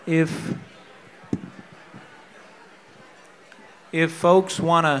If if folks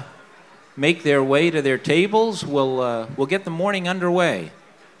want to make their way to their tables, we'll get the morning underway.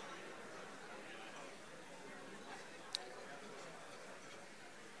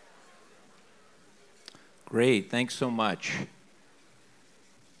 Great, thanks so much.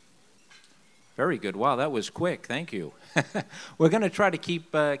 Very good. Wow, that was quick. Thank you. We're going to try to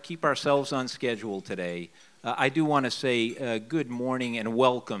keep ourselves on schedule today. I do want to say good morning and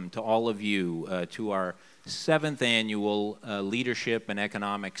welcome to all of you to our 7th annual Leadership and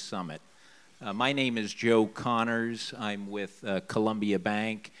Economics Summit. My name is Joe Connors. I'm with Columbia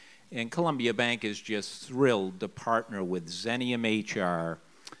Bank, and Columbia Bank is just thrilled to partner with Xenium HR,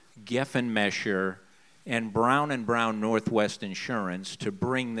 Geffen Mesher, and Brown & Brown Northwest Insurance to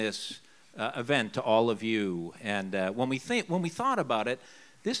bring this event to all of you. And when we thought about it,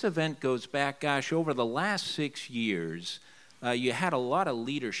 this event goes back, over the last 6 years. You had a lot of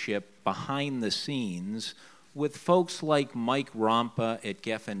leadership behind the scenes with folks like Mike Rompa at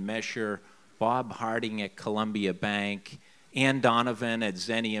Geffen Mesher, Bob Harding at Columbia Bank, Ann Donovan at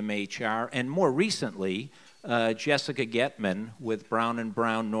Xenium HR, and more recently, Jessica Getman with Brown &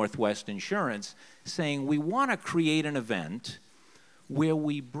 Brown Northwest Insurance, saying we want to create an event where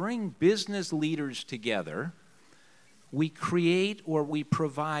we bring business leaders together, we create or we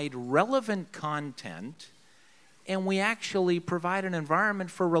provide relevant content, and we actually provide an environment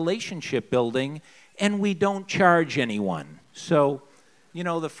for relationship building, and we don't charge anyone. So, you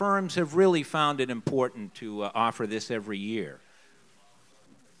know, the firms have really found it important to offer this every year.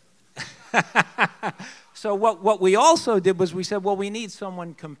 So what we also did was we said, well, we need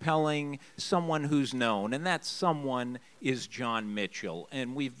someone compelling, someone who's known, and that someone is John Mitchell.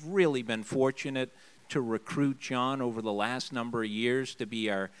 And we've really been fortunate to recruit John over the last number of years to be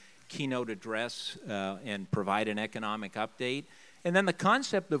our keynote address and provide an economic update. And then the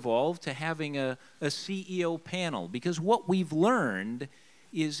concept evolved to having a CEO panel, because what we've learned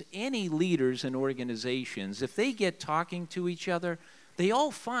is any leaders in organizations, if they get talking to each other, they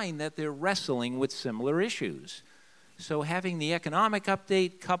all find that they're wrestling with similar issues. So having the economic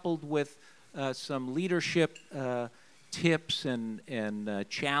update coupled with some leadership tips and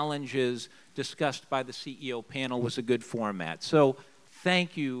challenges discussed by the CEO panel was a good format. So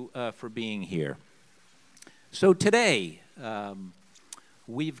thank you for being here. So today,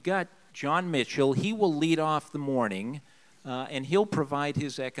 we've got John Mitchell. He will lead off the morning, and he'll provide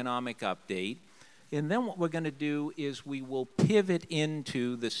his economic update. And then what we're going to do is we will pivot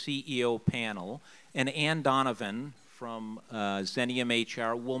into the CEO panel, and Ann Donovan from Xenium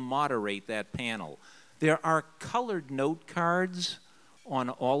HR will moderate that panel. There are colored note cards on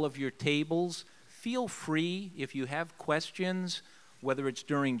all of your tables. Feel free, if you have questions, whether it's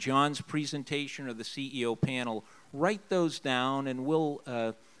during John's presentation or the CEO panel, write those down, and we'll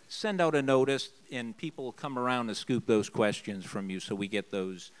send out a notice, and people will come around and scoop those questions from you so we get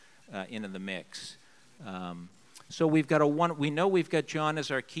those into the mix. So we've got we know we've got John as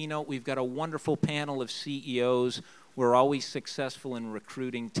our keynote. We've got a wonderful panel of CEOs. We're always successful in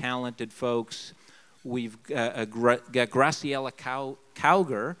recruiting talented folks. We've got Graciela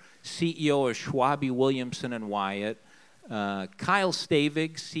Cowger, CEO of Schwabe, Williamson and Wyatt, Kyle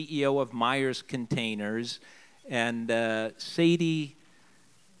Stavig, CEO of Myers Containers, and Sadie.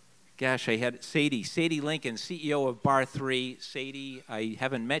 Sadie Lincoln, CEO of Bar 3. Sadie, I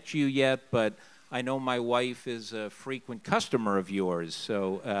haven't met you yet, but I know my wife is a frequent customer of yours.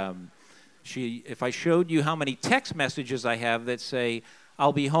 So if I showed you how many text messages I have that say,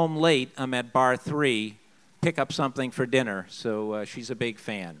 I'll be home late, I'm at Bar 3, pick up something for dinner. So she's a big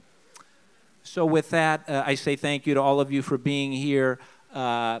fan. So with that, I say thank you to all of you for being here.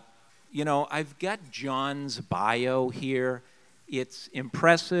 I've got John's bio here. It's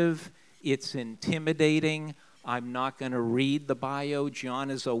impressive. It's intimidating. I'm not going to read the bio. John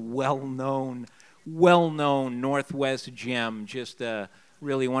is a well-known Northwest gem, just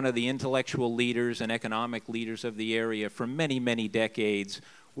really one of the intellectual leaders and economic leaders of the area for many, many decades.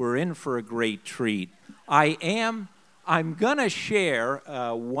 We're in for a great treat. I'm going to share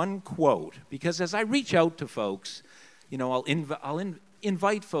one quote, because as I reach out to folks, I'll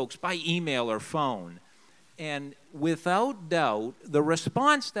invite folks by email or phone. And without doubt, the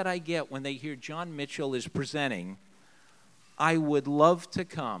response that I get when they hear John Mitchell is presenting, I would love to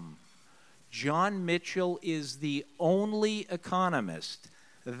come. John Mitchell is the only economist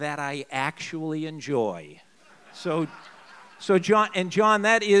that I actually enjoy. So John,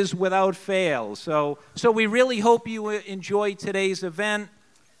 that is without fail. So we really hope you enjoy today's event.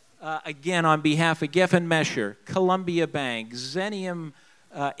 Again, on behalf of Geffen Mesher, Columbia Bank, Xenium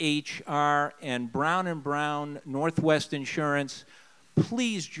HR, and Brown & Brown Northwest Insurance,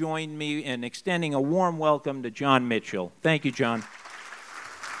 please join me in extending a warm welcome to John Mitchell. Thank you, John.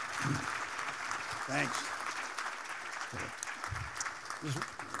 Thanks. Is it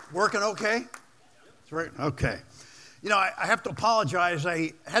working okay? It's working? Okay. You know, I have to apologize.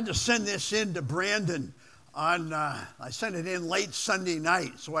 I had to send this in to Brandon I sent it in late Sunday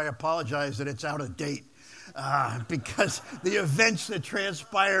night, so I apologize that it's out of date. Because the events that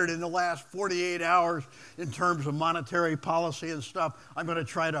transpired in the last 48 hours in terms of monetary policy and stuff, I'm going to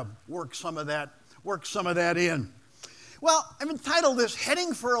try to work some of that in. Well, I've entitled this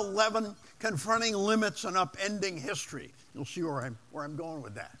 "Heading for 11: Confronting Limits and Upending History." You'll see where I'm going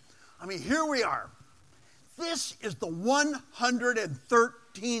with that. I mean, here we are. This is the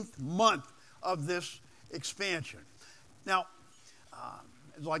 113th month of this expansion. Now,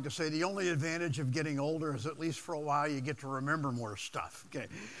 I'd like to say the only advantage of getting older is, at least for a while, you get to remember more stuff. Okay,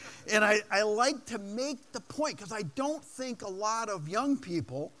 and I like to make the point, because I don't think a lot of young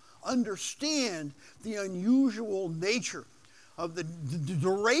people understand the unusual nature of the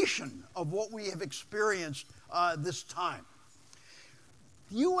duration of what we have experienced this time.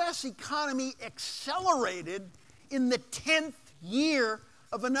 The U.S. economy accelerated in the 10th year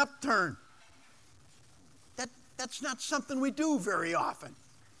of an upturn. That's not something we do very often.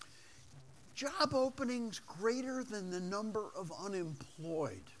 Job openings greater than the number of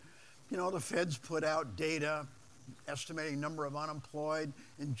unemployed. You know, the Fed's put out data estimating number of unemployed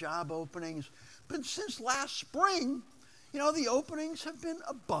and job openings. But since last spring, you know, the openings have been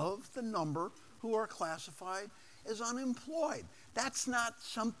above the number who are classified as unemployed. That's not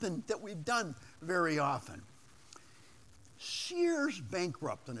something that we've done very often. Sears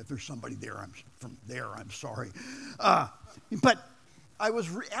bankrupt, and if there's somebody there, I'm sorry. But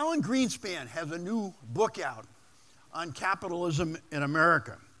Alan Greenspan has a new book out on capitalism in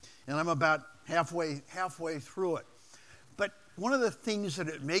America, and I'm about halfway through it. But one of the things that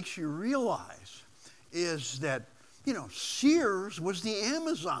it makes you realize is that, you know, Sears was the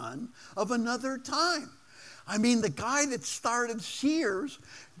Amazon of another time. I mean, the guy that started Sears,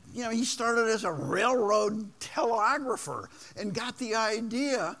 you know, he started as a railroad telegrapher and got the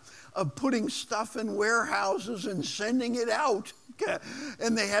idea of putting stuff in warehouses and sending it out.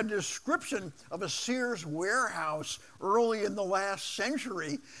 And they had a description of a Sears warehouse early in the last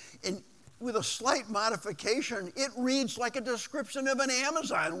century. And with a slight modification, it reads like a description of an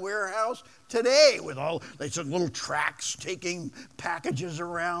Amazon warehouse today, with all these little tracks taking packages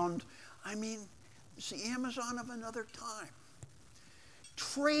around. I mean, it's the Amazon of another time.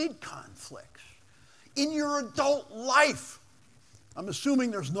 Trade conflicts in your adult life. I'm assuming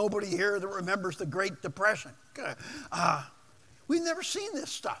there's nobody here that remembers the Great Depression. We've never seen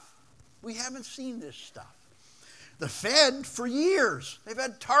this stuff. We haven't seen this stuff. The Fed, for years, they've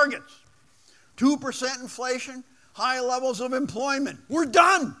had targets. 2% inflation, high levels of employment. We're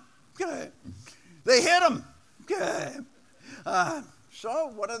done. They hit them. So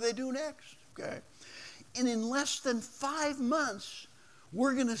what do they do next? And in less than 5 months,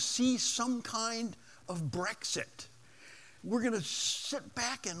 we're going to see some kind of Brexit. We're going to sit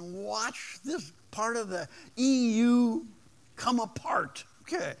back and watch this part of the EU come apart.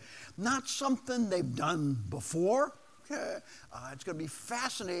 Not something they've done before. It's going to be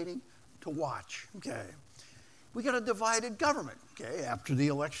fascinating to watch. We got a divided government. After the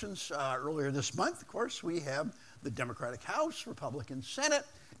elections earlier this month, of course, we have the Democratic House, Republican Senate,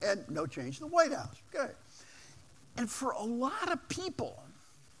 and no change in the White House. And for a lot of people,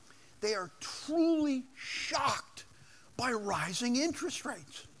 they are truly shocked by rising interest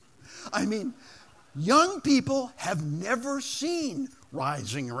rates. I mean, young people have never seen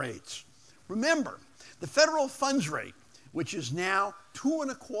rising rates. Remember, the federal funds rate, which is now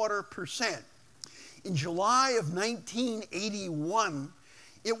 2.25%, in July of 1981,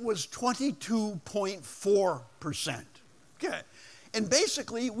 it was 22.4%. And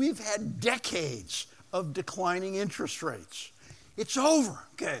basically, we've had decades of declining interest rates. It's over.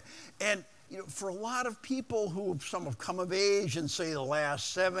 And you know, for a lot of people some have come of age in, say, the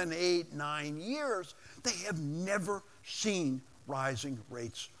last 7, 8, 9 years, they have never seen rising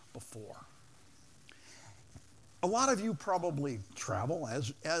rates before. A lot of you probably travel,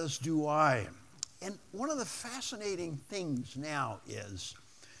 as do I. And one of the fascinating things now is,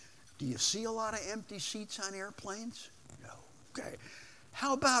 do you see a lot of empty seats on airplanes? No.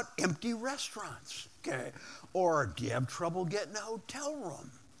 How about empty restaurants? Or do you have trouble getting a hotel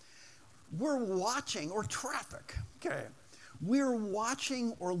room? We're watching, or traffic. We're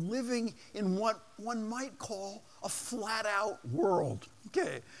watching or living in what one might call a flat-out world.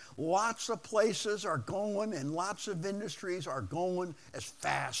 Lots of places are going, and lots of industries are going as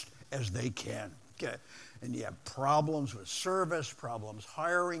fast as they can. and you have problems with service, problems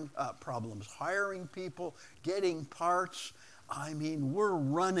hiring people, getting parts. I mean, we're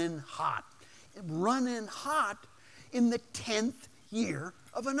running hot in the 10th year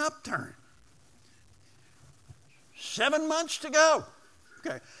of an upturn. 7 months to go.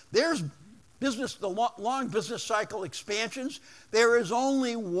 Okay, there's the long business cycle expansions. There is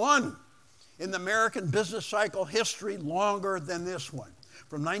only one in the American business cycle history longer than this one,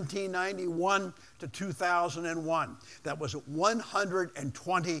 from 1991 to 2001. That was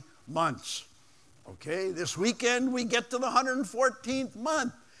 120 months. Okay, this weekend we get to the 114th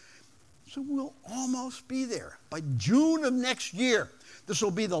month. So we'll almost be there. By June of next year, this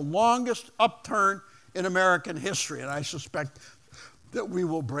will be the longest upturn in American history, and I suspect that we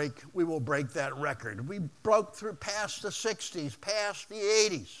will break that record. We broke through past the 60s, past the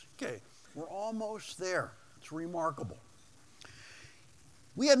 80s. Okay, we're almost there. It's remarkable.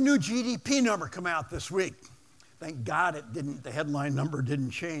 We had a new GDP number come out this week. Thank God it didn't. The headline number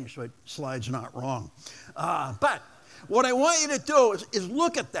didn't change, so the slide's not wrong. But what I want you to do is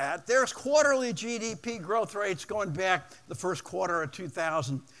look at that. There's quarterly GDP growth rates going back the first quarter of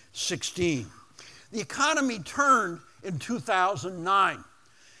 2016. The economy turned in 2009.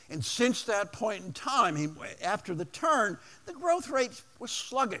 And since that point in time, after the turn, the growth rate was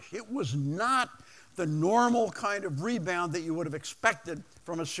sluggish. It was not the normal kind of rebound that you would have expected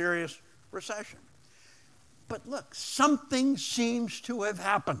from a serious recession. But look, something seems to have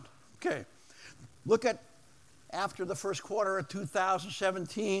happened. Okay, look at after the first quarter of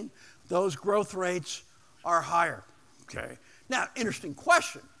 2017, those growth rates are higher. Okay, now, interesting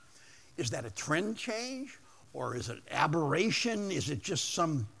question. Is that a trend change? Or is it aberration? Is it just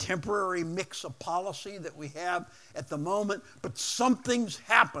some temporary mix of policy that we have at the moment? But something's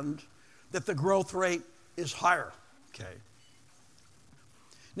happened that the growth rate is higher. Okay.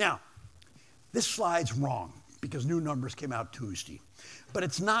 Now, this slide's wrong because new numbers came out Tuesday. But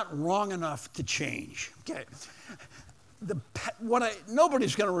it's not wrong enough to change. Okay.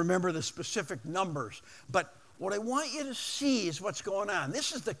 Nobody's going to remember the specific numbers, but what I want you to see is what's going on.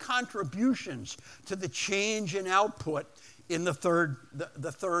 This is the contributions to the change in output in the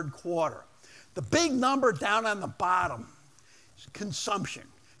third quarter. The big number down on the bottom is consumption.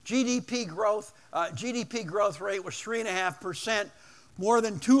 GDP growth rate was 3.5%. More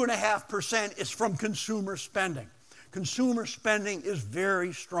than 2.5% is from consumer spending. Consumer spending is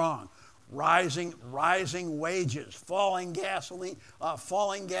very strong. Rising wages, falling gasoline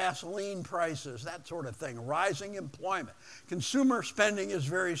prices, that sort of thing, rising employment. Consumer spending is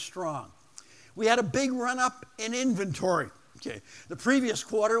very strong. We had a big run-up in inventory. Okay. The previous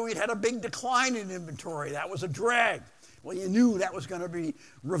quarter, we'd had a big decline in inventory. That was a drag. Well, you knew that was going to be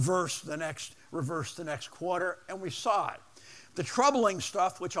reversed the next quarter, and we saw it. The troubling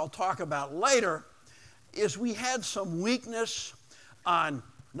stuff, which I'll talk about later, is we had some weakness on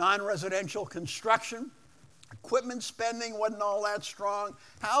non-residential construction. Equipment spending wasn't all that strong.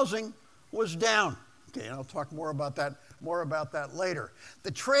 Housing was down. Okay, and I'll talk more about that later.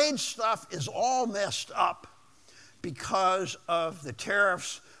 The trade stuff is all messed up because of the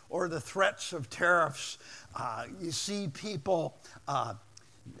tariffs or the threats of tariffs. You see people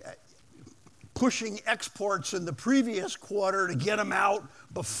pushing exports in the previous quarter to get them out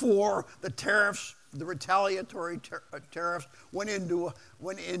before the retaliatory tariffs went into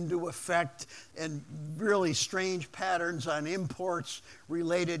effect, and really strange patterns on imports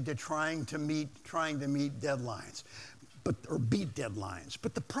related to trying to meet deadlines, or beat deadlines.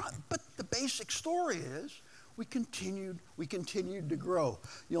 But the basic story is we continued to grow.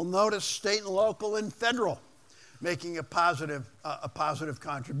 You'll notice state and local and federal making a positive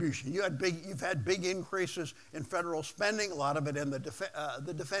contribution. You've had big increases in federal spending, a lot of it in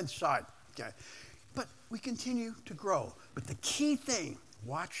the defense side. Okay. But we continue to grow. But the key thing,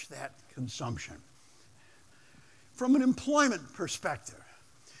 watch that consumption. From an employment perspective,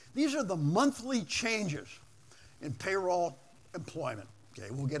 these are the monthly changes in payroll employment. Okay,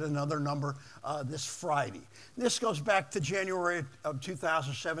 we'll get another number this Friday. This goes back to January of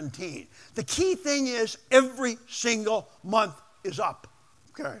 2017. The key thing is every single month is up.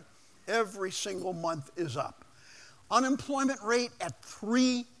 Okay, every single month is up. Unemployment rate at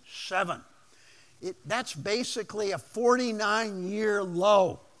 3.7. That's basically a 49-year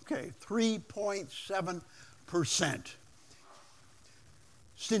low, okay, 3.7%.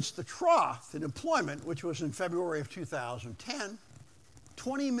 Since the trough in employment, which was in February of 2010,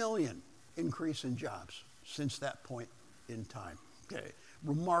 20 million increase in jobs since that point in time, okay,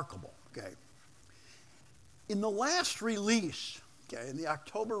 remarkable, okay. In the last release, okay, in the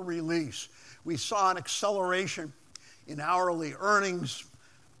October release, we saw an acceleration in hourly earnings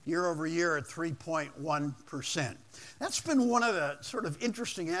year over year at 3.1%. That's been one of the sort of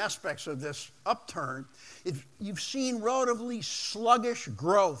interesting aspects of this upturn. You've seen relatively sluggish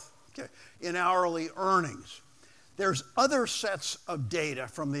growth, okay, in hourly earnings. There's other sets of data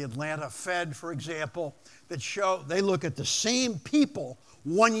from the Atlanta Fed, for example, that show they look at the same people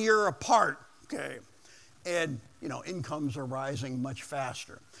 1 year apart, okay, and incomes are rising much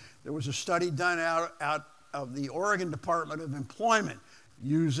faster. There was a study done out of the Oregon Department of Employment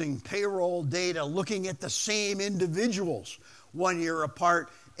using payroll data, looking at the same individuals 1 year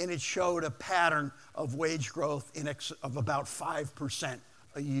apart, and it showed a pattern of wage growth of about 5%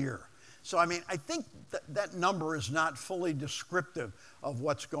 a year. So, I think that number is not fully descriptive of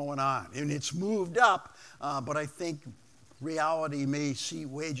what's going on. And it's moved up, but I think reality may see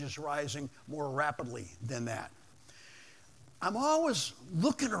wages rising more rapidly than that. I'm always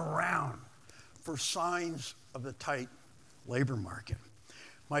looking around for signs of the tight labor market.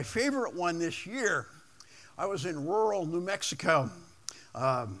 My favorite one this year, I was in rural New Mexico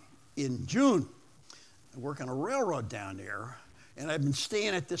in June, working a railroad down there, and I've been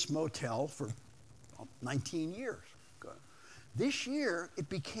staying at this motel for 19 years. This year, it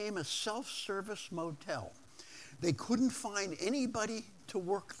became a self-service motel. They couldn't find anybody to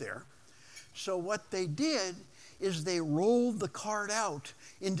work there, so what they did is they rolled the cart out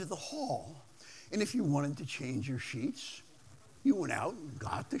into the hall, and if you wanted to change your sheets, you went out and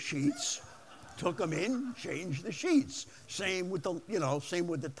got the sheets, took them in, changed the sheets. Same with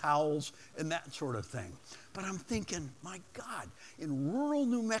the towels and that sort of thing. But I'm thinking, my God, in rural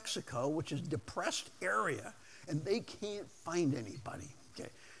New Mexico, which is a depressed area, and they can't find anybody. Okay,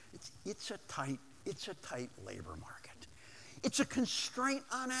 it's a tight labor market. It's a constraint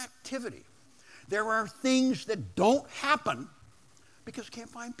on activity. There are things that don't happen because you can't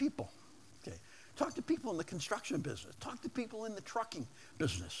find people. Okay, talk to people in the construction business. Talk to people in the trucking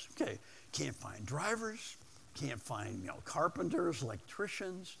business. Okay, can't find drivers. Can't find carpenters,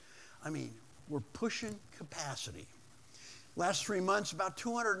 electricians. We're pushing capacity. Last 3 months, about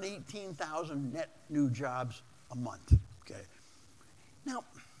 218,000 net new jobs a month. Okay. Now,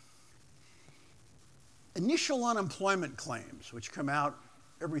 initial unemployment claims, which come out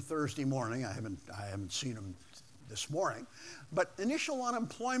every Thursday morning. I haven't seen them this morning, but initial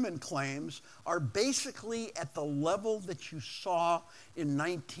unemployment claims are basically at the level that you saw in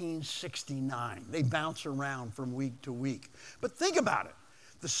 1969. They bounce around from week to week. But think about it.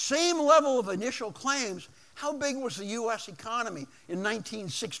 The same level of initial claims, how big was the U.S. economy in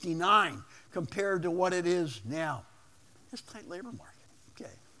 1969 compared to what it is now? It's a tight labor market.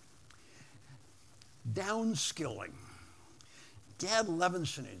 Okay. Downskilling. Gad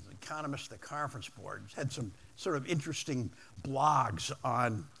Levinson, the economist at the Conference Board, had some sort of interesting blogs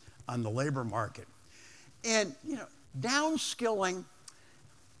on the labor market. And, downskilling,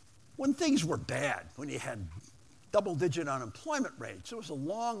 when things were bad, when you had double-digit unemployment rates, there was a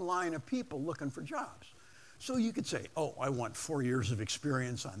long line of people looking for jobs. So you could say, I want 4 years of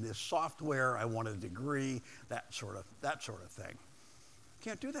experience on this software, I want a degree, that sort of thing.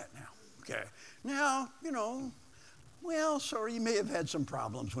 Can't do that now. Okay. Now, sorry, you may have had some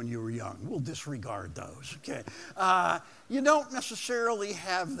problems when you were young. We'll disregard those, okay? You don't necessarily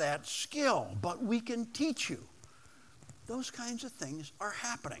have that skill, but we can teach you. Those kinds of things are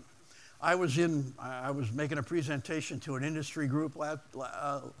happening. I was making a presentation to an industry group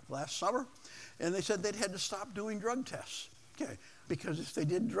last summer, and they said they'd had to stop doing drug tests, okay? Because if they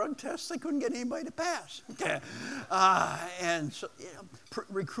did drug tests, they couldn't get anybody to pass, okay? And so,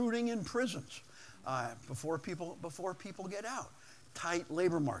 recruiting in prisons. Before people get out. Tight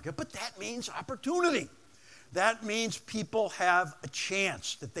labor market. But that means opportunity. That means people have a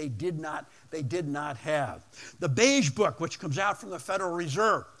chance that they did not have. The Beige Book, which comes out from the Federal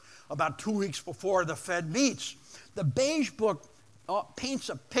Reserve about 2 weeks before the Fed meets, the Beige Book paints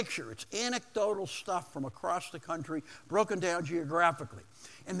a picture. It's anecdotal stuff from across the country, broken down geographically.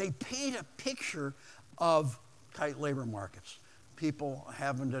 And they paint a picture of tight labor markets. People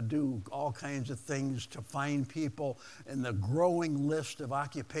having to do all kinds of things to find people, and the growing list of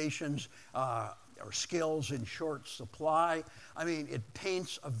occupations or skills in short supply. It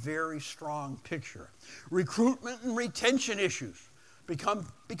paints a very strong picture. Recruitment and retention issues become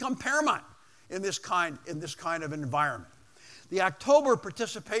paramount in this kind of environment. The October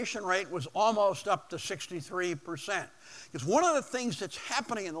participation rate was almost up to 63%. Because one of the things that's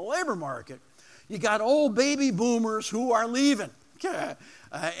happening in the labor market, you got old baby boomers who are leaving.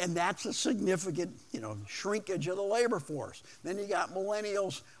 And that's a significant, shrinkage of the labor force. Then you got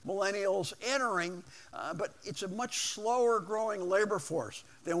millennials entering, but it's a much slower growing labor force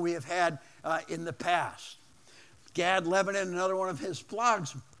than we have had in the past. Gad Levitt, in another one of his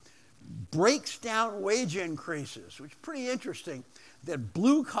blogs, breaks down wage increases, which is pretty interesting, that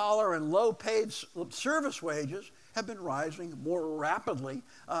blue-collar and low-paid service wages have been rising more rapidly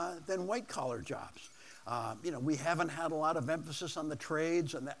than white-collar jobs. We haven't had a lot of emphasis on the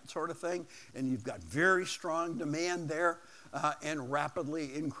trades and that sort of thing, and you've got very strong demand there and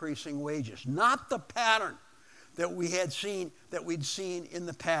rapidly increasing wages. Not the pattern that we'd seen in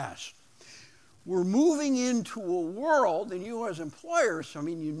the past. We're moving into a world, and you as employers,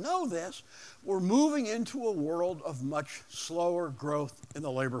 you know this, we're moving into a world of much slower growth in the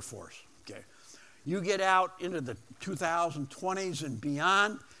labor force. Okay, you get out into the 2020s and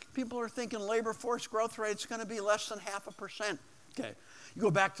beyond, people are thinking labor force growth rate's going to be less than 0.5%. Okay, you go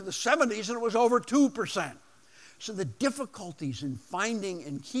back to the 70s and it was over 2%. So the difficulties in finding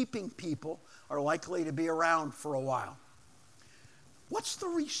and keeping people are likely to be around for a while. What's the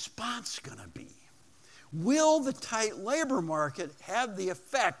response going to be? Will the tight labor market have the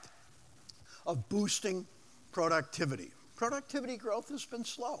effect of boosting productivity? Productivity growth has been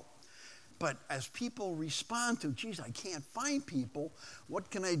slow. But as people respond to, geez, I can't find people, what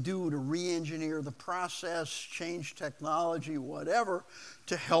can I do to re-engineer the process, change technology, whatever,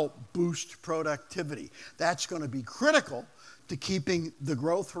 to help boost productivity? That's going to be critical to keeping the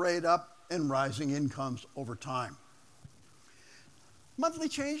growth rate up and rising incomes over time. Monthly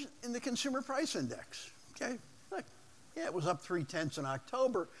change in the consumer price index. Okay, look, yeah, it was up 0.3 in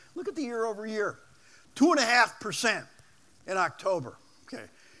October. Look at the year over year, 2.5% in October. Okay,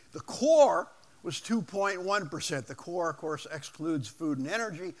 the core was 2.1%. The core, of course, excludes food and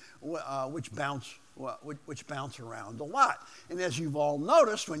energy, which bounce around a lot. And as you've all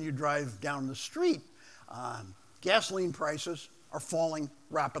noticed, when you drive down the street, gasoline prices are falling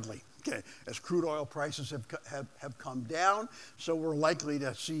rapidly. Okay, as crude oil prices have come down, so we're likely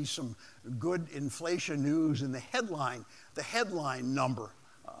to see some good inflation news in the headline number.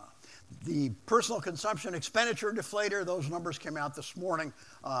 The personal consumption expenditure deflator, those numbers came out this morning,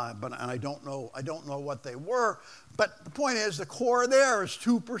 and I don't know what they were. But the point is, the core there is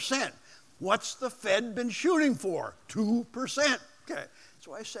 2%. What's the Fed been shooting for? 2%. Okay,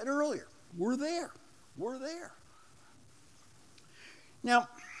 so I said earlier, we're there. Now,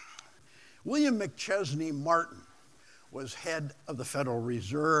 William McChesney Martin was head of the Federal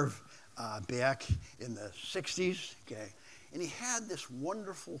Reserve back in the 60s, okay? And he had this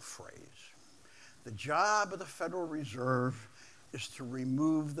wonderful phrase: the job of the Federal Reserve is to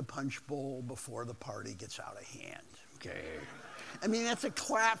remove the punch bowl before the party gets out of hand, okay? That's a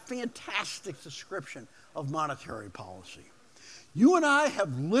fantastic description of monetary policy. You and I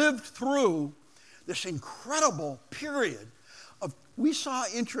have lived through this incredible period we saw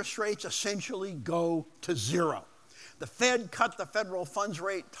interest rates essentially go to zero. The Fed cut the federal funds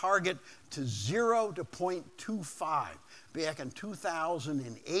rate target to 0 to 0.25 back in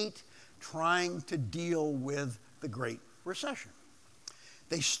 2008, trying to deal with the Great Recession.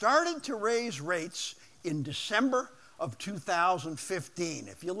 They started to raise rates in December of 2015.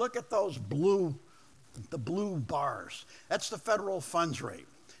 If you look at those the blue bars, that's the federal funds rate.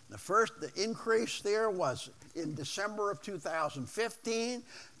 The increase there was in December of 2015,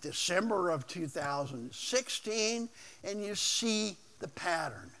 December of 2016, and you see the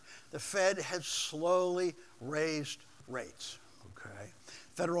pattern. The Fed has slowly raised rates, okay?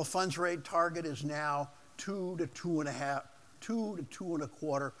 Federal funds rate target is now 2 to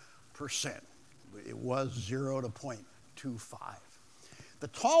 2.25%. It was 0 to 0.25. The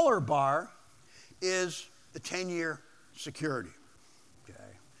taller bar is the 10-year security.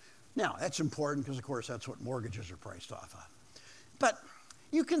 Now, that's important because, of course, that's what mortgages are priced off of. But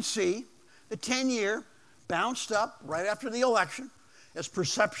you can see the 10-year bounced up right after the election as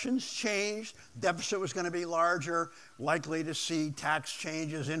perceptions changed. Deficit was going to be larger, likely to see tax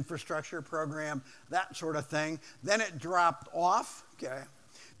changes, infrastructure program, that sort of thing. Then it dropped off, okay?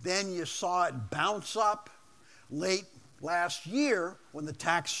 Then you saw it bounce up late last year when the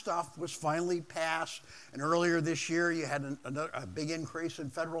tax stuff was finally passed, and earlier this year you had a big increase in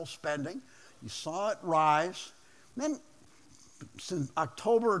federal spending. You saw it rise. Then since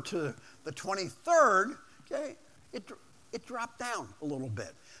October to the 23rd, okay, it dropped down a little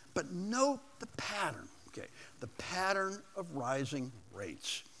bit. But note the pattern, okay, the pattern of rising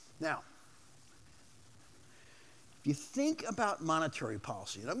rates. Now, if you think about monetary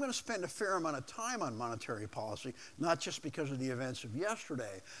policy, and I'm going to spend a fair amount of time on monetary policy, not just because of the events of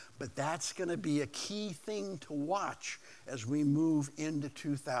yesterday, but that's going to be a key thing to watch as we move into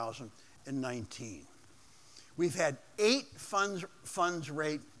 2019. We've had 8 funds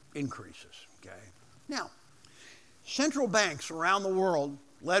rate increases, okay? Now, central banks around the world,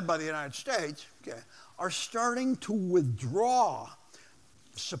 led by the United States, okay, are starting to withdraw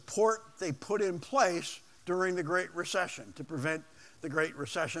support they put in place during the Great Recession to prevent the Great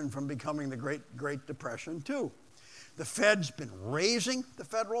Recession from becoming the Great Depression too. The Fed's been raising the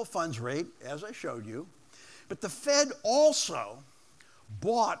federal funds rate, as I showed you, but the Fed also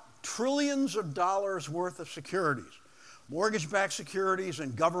bought trillions of dollars worth of securities, mortgage-backed securities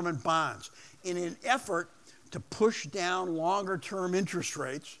and government bonds, in an effort to push down longer-term interest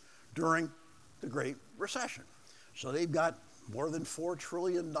rates during the Great Recession. So they've got more than $4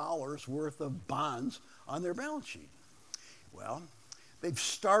 trillion worth of bonds on their balance sheet. Well, they've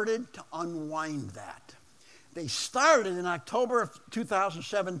started to unwind that. They started in October of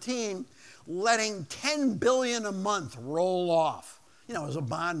 2017 letting $10 billion a month roll off. You know, as a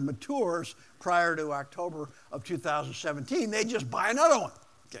bond matures prior to October of 2017, they just buy another one.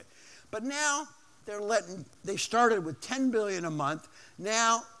 Okay. But now they started with $10 billion a month.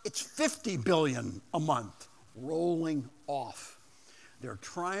 Now it's $50 billion a month rolling off. They're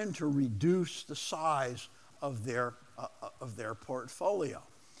trying to reduce the size of their portfolio.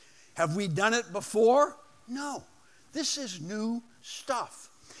 Have we done it before? No. This is new stuff.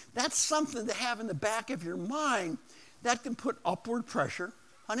 That's something to have in the back of your mind that can put upward pressure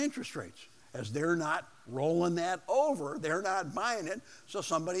on interest rates. As they're not rolling that over, they're not buying it, so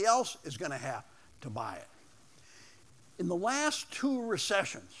somebody else is going to have to buy it. In the last 2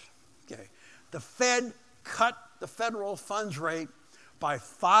 recessions, okay, the Fed cut the federal funds rate by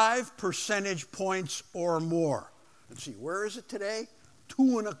 5 percentage points or more. Let's see, where is it today?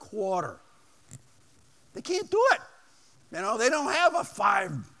 2.25. They can't do it. You know, they don't have a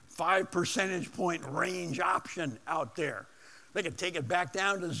 5 percentage point range option out there. They could take it back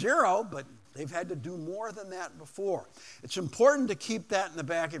down to 0, but they've had to do more than that before. It's important to keep that in the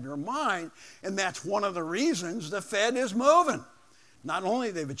back of your mind, and that's one of the reasons the Fed is moving. Not only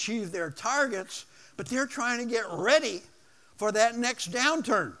they've achieved their targets, but they're trying to get ready for that next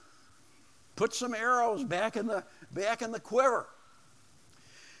downturn. Put some arrows back in the quiver.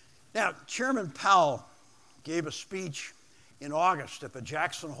 Now, Chairman Powell gave a speech in August at the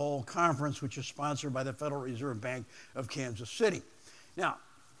Jackson Hole Conference, which is sponsored by the Federal Reserve Bank of Kansas City. Now,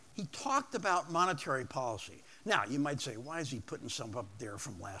 he talked about monetary policy. Now, you might say, why is he putting some up there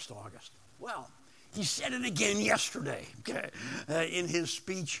from last August? Well, he said it again yesterday, okay, in his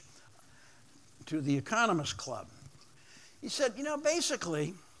speech to the Economist Club. He said, you know,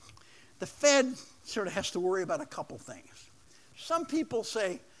 basically, the Fed sort of has to worry about a couple things. Some people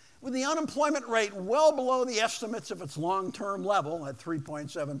say, with the unemployment rate well below the estimates of its long-term level at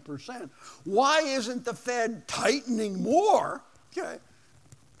 3.7%, why isn't the Fed tightening more, okay,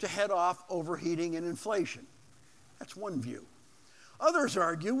 to head off overheating and inflation? That's one view. Others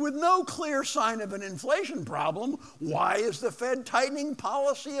argue, with no clear sign of an inflation problem, why is the Fed tightening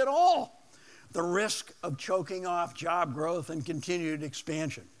policy at all? The risk of choking off job growth and continued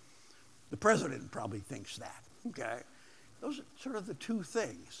expansion. The president probably thinks that, okay? Those are sort of the two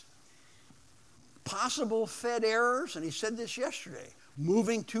things. Possible Fed errors, and he said this yesterday,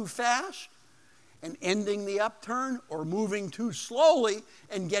 moving too fast and ending the upturn, or moving too slowly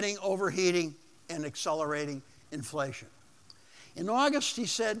and getting overheating and accelerating inflation. In August, he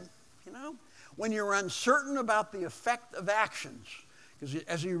said, you know, when you're uncertain about the effect of actions, because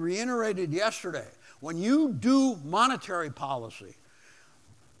as he reiterated yesterday, when you do monetary policy,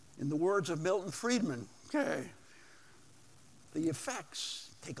 in the words of Milton Friedman, okay, the effects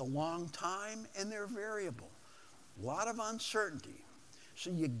take a long time and they're variable. A lot of uncertainty. So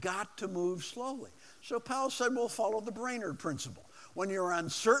you got to move slowly. So Powell said, we'll follow the Brainerd principle. When you're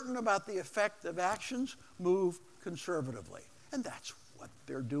uncertain about the effect of actions, move conservatively. And that's what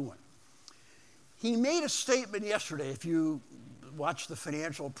they're doing. He made a statement yesterday. If you watched the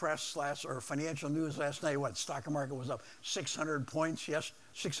financial press or financial news last night, stock market was up 600 points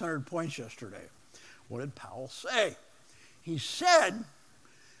yesterday. What did Powell say? He said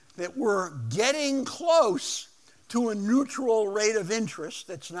that we're getting close to a neutral rate of interest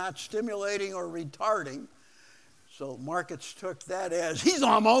that's not stimulating or retarding. So markets took that as he's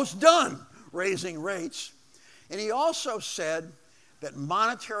almost done raising rates. And he also said that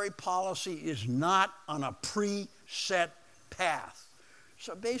monetary policy is not on a preset path.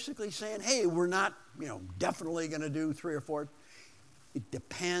 So basically saying, hey, we're not, definitely going to do 3 or 4. It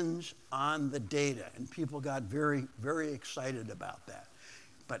depends on the data. And people got very, very excited about that.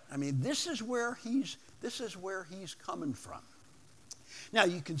 But this is where he's coming from. Now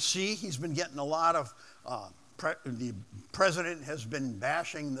you can see he's been getting a lot of. The president has been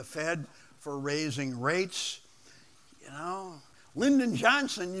bashing the Fed for raising rates. Lyndon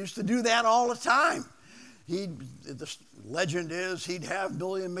Johnson used to do that all the time. The legend is he'd have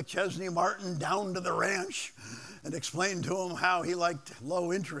William McChesney Martin down to the ranch and explain to him how he liked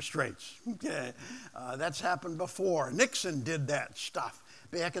low interest rates. Okay, that's happened before. Nixon did that stuff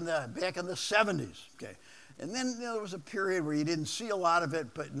back in the 70s. Okay, and then there was a period where you didn't see a lot of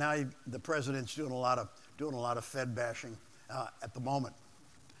it, but now the president's doing a lot of Fed bashing at the moment.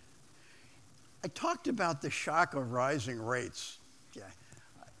 I talked about the shock of rising rates. Okay,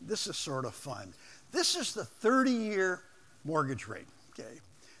 this is sort of fun. This is the 30-year mortgage rate. Okay,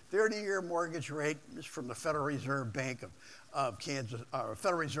 30-year mortgage rate is from the Federal Reserve Bank of Kansas,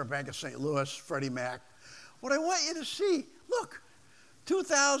 Federal Reserve Bank of St. Louis, Freddie Mac. What I want you to see, look,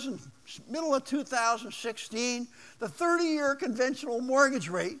 middle of 2016, the 30-year conventional mortgage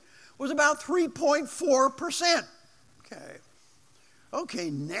rate was about 3.4%. Okay,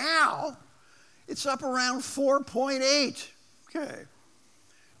 now it's up around 4.8. Okay.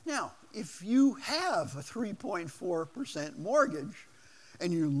 Now, if you have a 3.4% mortgage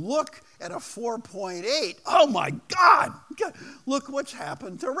and you look at a 4.8, oh my God, look what's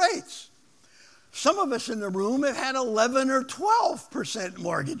happened to rates. Some of us in the room have had 11 or 12%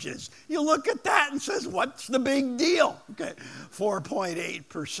 mortgages. You look at that and says, what's the big deal? Okay,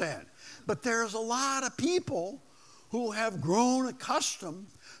 4.8%. But there's a lot of people who have grown accustomed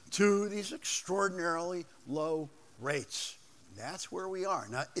to these extraordinarily low rates. That's where we are.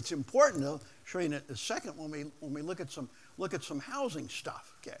 Now, it's important, I'll show you in a second when we look at some housing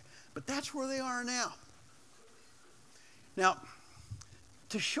stuff. Okay, but that's where they are now. Now,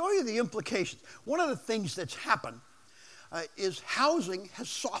 to show you the implications, one of the things that's happened is housing has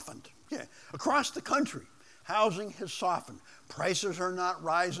softened. Okay, across the country, housing has softened. Prices are not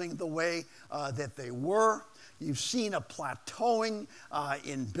rising the way that they were. You've seen a plateauing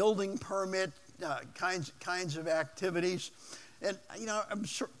in building permit kinds of activities. And,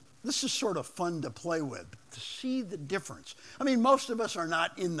 this is sort of fun to play with, to see the difference. I mean, most of us are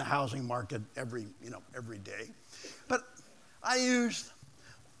not in the housing market every day. But I used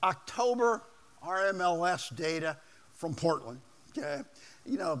October RMLS data from Portland. Okay,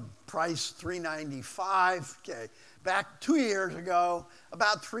 price $395. Okay, back 2 years ago,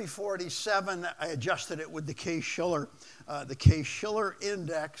 about $347. I adjusted it with the Case-Shiller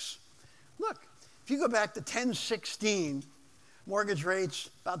index. Look, if you go back to 1016, mortgage rates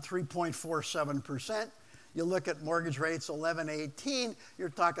about 3.47%. You look at mortgage rates 1118, you're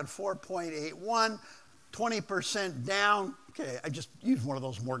talking 4.81, 20% down. Okay, I just used one of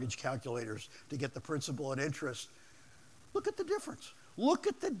those mortgage calculators to get the principal and interest. Look at the difference. Look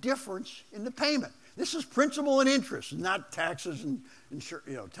at the difference in the payment. This is principal and interest, not taxes and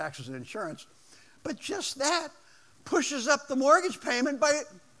insurance. But just that pushes up the mortgage payment by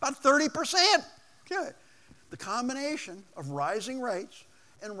about 30%. Okay. The combination of rising rates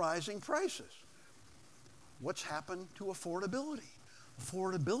and rising prices. What's happened to affordability?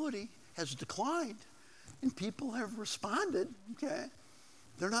 Affordability has declined, and people have responded. Okay,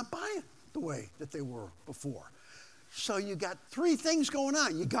 they're not buying the way that they were before. So you got three things going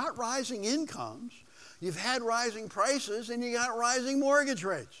on. You got rising incomes, you've had rising prices, and you got rising mortgage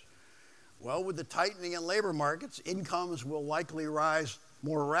rates. Well, with the tightening in labor markets, incomes will likely rise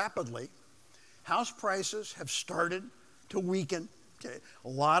more rapidly. House prices have started to weaken. Okay. A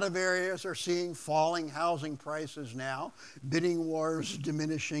lot of areas are seeing falling housing prices now. Bidding wars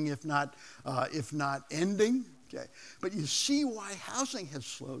diminishing, if not ending. Okay. But you see why housing has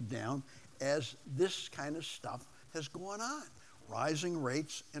slowed down as this kind of stuff has gone on. Rising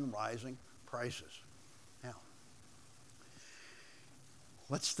rates and rising prices. Now,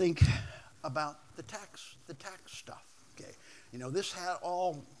 let's think about the tax stuff. Okay. This had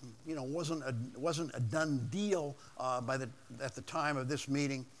all, wasn't a done deal at the time of this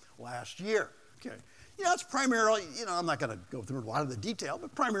meeting last year. Okay, it's primarily, I'm not going to go through a lot of the detail,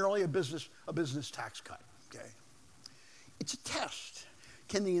 but primarily a business tax cut. Okay, it's a test.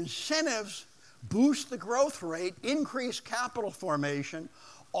 Can the incentives boost the growth rate, increase capital formation,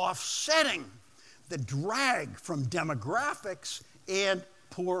 offsetting the drag from demographics and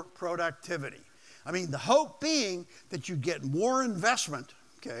poor productivity? I mean, the hope being that you get more investment,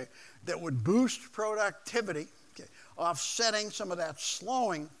 okay, that would boost productivity, okay, offsetting some of that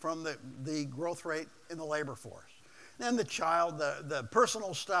slowing from the growth rate in the labor force. Then the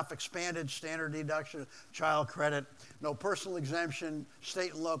personal stuff, expanded standard deduction, child credit, no personal exemption,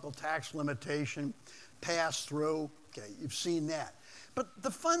 state and local tax limitation, pass through, okay, you've seen that. But the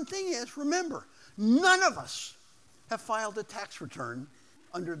fun thing is, remember, none of us have filed a tax return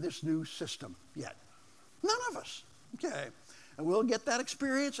under this new system yet. None of us. Okay. And we'll get that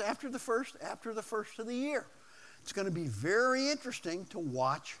experience after the first of the year. It's going to be very interesting to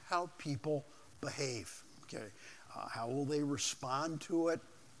watch how people behave. Okay, how will they respond to it?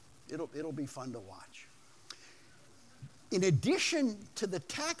 It'll be fun to watch. In addition to the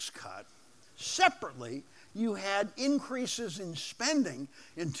tax cut, separately, you had increases in spending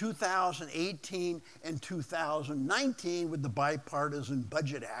in 2018 and 2019 with the Bipartisan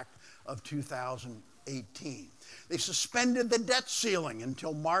Budget Act of 2018. They suspended the debt ceiling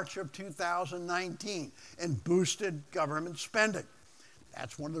until March of 2019 and boosted government spending.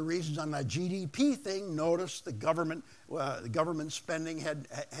 That's one of the reasons on the GDP thing, notice the government spending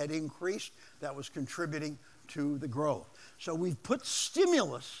had increased. That was contributing to the growth. So we've put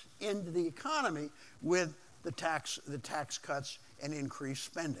stimulus into the economy with the tax cuts and increased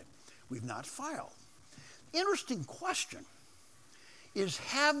spending. We've not filed. Interesting question is,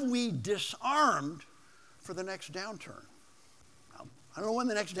 have we disarmed for the next downturn? I don't know when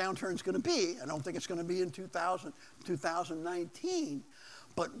the next downturn is going to be. I don't think it's going to be in 2019.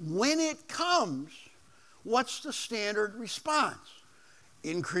 But when it comes, what's the standard response?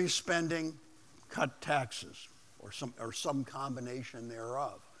 Increase spending, cut taxes, or some combination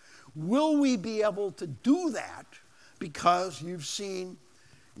thereof. Will we be able to do that? Because you've seen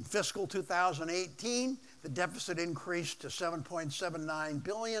in fiscal 2018, the deficit increased to $7.79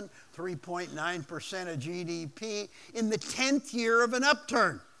 billion, 3.9% of GDP in the 10th year of an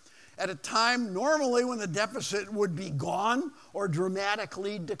upturn, at a time normally when the deficit would be gone or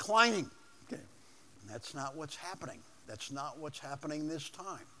dramatically declining. Okay. That's not what's happening. That's not what's happening this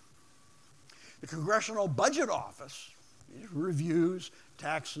time. The Congressional Budget Office reviews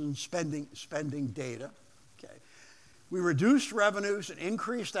tax and spending data. Okay. We reduced revenues and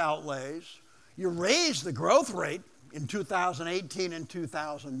increased outlays. You raised the growth rate in 2018 and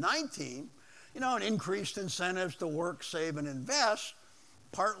 2019, and increased incentives to work, save, and invest,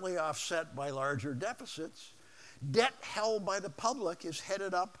 partly offset by larger deficits. Debt held by the public is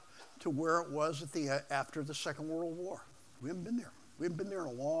headed up to where it was after the Second World War. We haven't been there. We haven't been there in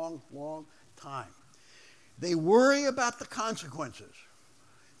a long, long time. They worry about the consequences.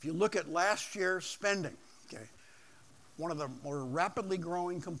 If you look at last year's spending, okay, one of the more rapidly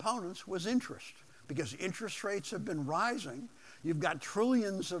growing components was interest, because interest rates have been rising. You've got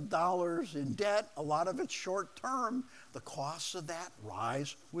trillions of dollars in debt, a lot of it's short term. The costs of that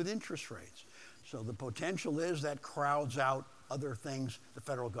rise with interest rates. So the potential is that crowds out other things the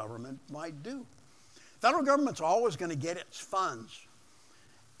federal government might do. Federal government's always going to get its funds,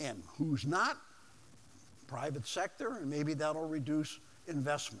 and who's not? Private sector, and maybe that'll reduce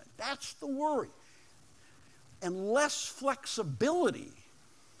investment. That's the worry. And less flexibility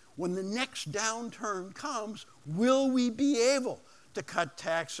when the next downturn comes. Will we be able to cut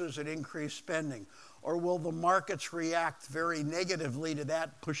taxes and increase spending? Or will the markets react very negatively to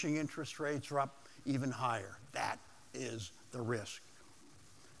that, pushing interest rates up even higher? That is the risk.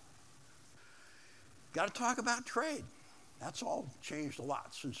 Got to talk about trade. That's all changed a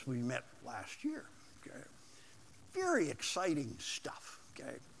lot since we met last year. Okay. Very exciting stuff.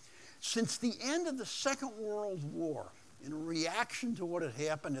 Okay. Since the end of the Second World War, in reaction to what had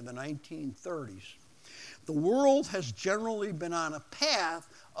happened in the 1930s, the world has generally been on a path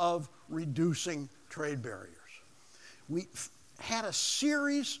of reducing trade barriers. We had a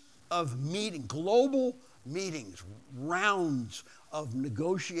series of global meetings, rounds of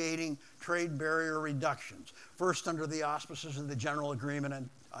negotiating trade barrier reductions, first under the auspices of the General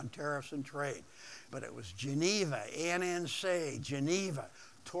Agreement on Tariffs and Trade. But it was Geneva, Annan-Se, Geneva,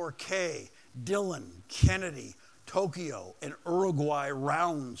 Torquay, Dillon, Kennedy, Tokyo, and Uruguay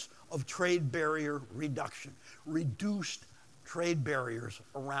rounds of trade barrier reduction, reduced trade barriers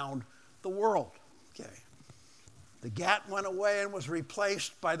around the world. Okay. The GATT went away and was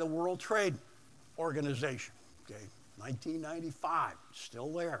replaced by the World Trade Organization. Okay. 1995,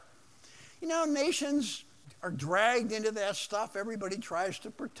 still there. Nations are dragged into that stuff. Everybody tries to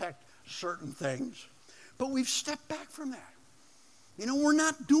protect certain things, but we've stepped back from that. We're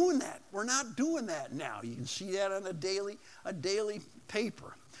not doing that. We're not doing that now. You can see that on a daily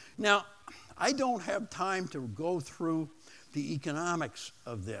paper. Now, I don't have time to go through the economics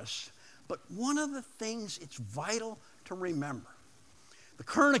of this, but one of the things it's vital to remember, the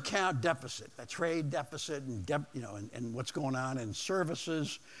current account deficit, the trade deficit, and what's going on in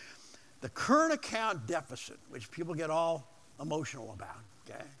services, the current account deficit, which people get all emotional about,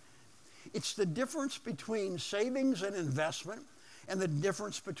 okay? It's the difference between savings and investment and the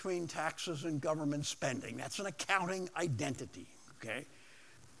difference between taxes and government spending. That's an accounting identity, okay?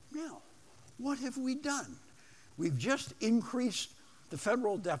 Now, what have we done? We've just increased the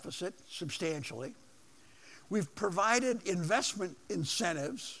federal deficit substantially. We've provided investment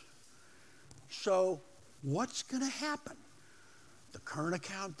incentives. So what's going to happen? The current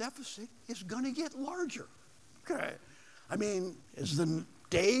account deficit is going to get larger. Okay. I mean, as the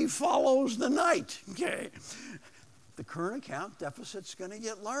day follows the night, okay, the current account deficit's going to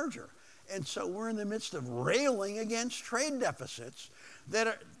get larger. And so we're in the midst of railing against trade deficits that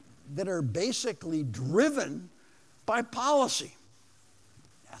are basically driven by policy.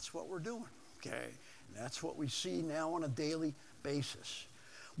 That's what we're doing, okay? And that's what we see now on a daily basis.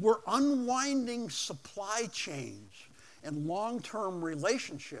 We're unwinding supply chains and long-term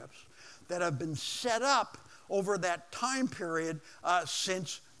relationships that have been set up over that time period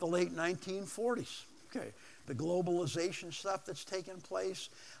since the late 1940s. Okay, the globalization stuff that's taken place.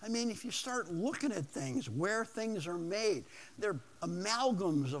 I mean, if you start looking at things, where things are made, they're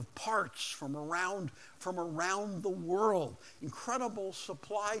amalgams of parts from around the world, incredible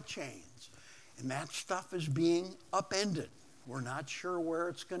supply chains. And that stuff is being upended. We're not sure where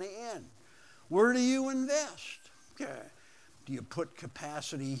it's going to end. Where do you invest? Okay. Do you put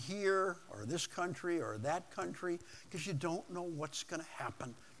capacity here or this country or that country? Because you don't know what's going to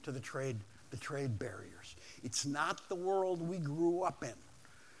happen to the trade barriers. It's not the world we grew up in.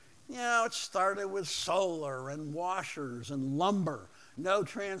 You know, it started with solar and washers and lumber, no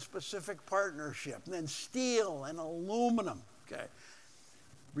Trans-Pacific Partnership, and then steel and aluminum. Okay.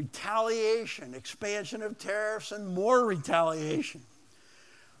 Retaliation, expansion of tariffs, and more retaliation.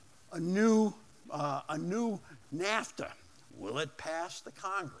 A new NAFTA. Will it pass the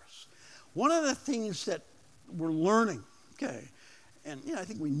Congress? One of the things that we're learning, okay, and I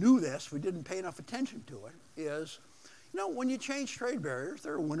think we knew this, we didn't pay enough attention to it, is, when you change trade barriers,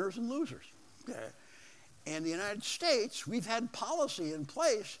 there are winners and losers, okay? And the United States, we've had policy in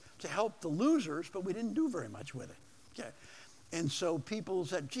place to help the losers, but we didn't do very much with it, okay? And so people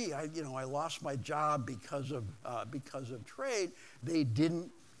said, gee, I lost my job because of trade. They didn't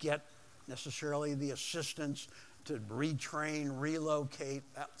get necessarily the assistance to retrain, relocate,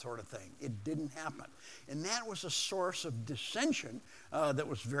 that sort of thing. It didn't happen. And that was a source of dissension that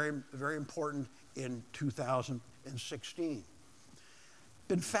was very, very important in 2016.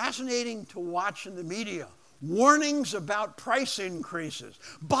 Been fascinating to watch in the media. Warnings about price increases.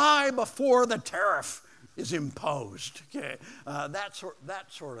 Buy before the tariff is imposed. Okay, that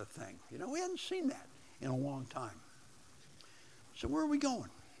sort of thing. We hadn't seen that in a long time. So where are we going?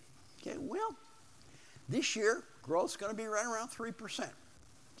 Okay, well, this year, growth's going to be right around 3%,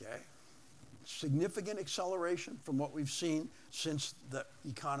 okay? Significant acceleration from what we've seen since the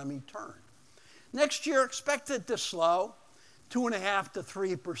economy turned. Next year, expected to slow, 2.5% to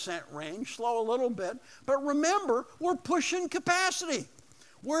 3% range, slow a little bit. But remember, we're pushing capacity.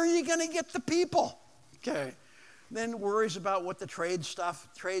 Where are you going to get the people? Okay. Then worries about what the trade stuff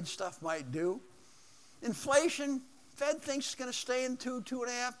might do. Inflation, Fed thinks it's going to stay in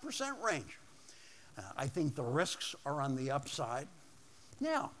 2.5% range. I think the risks are on the upside.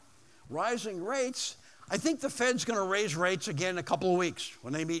 Now, rising rates, I think the Fed's going to raise rates again in a couple of weeks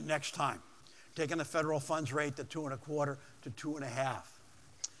when they meet next time, taking the federal funds rate to 2.25% to 2.5%.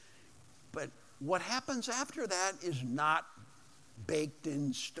 But what happens after that is not baked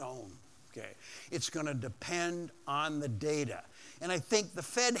in stone. Okay, it's going to depend on the data. And I think the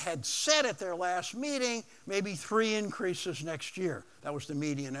Fed had said at their last meeting maybe 3 increases next year. That was the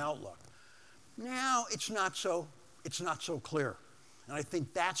median outlook. Now it's not so clear. And I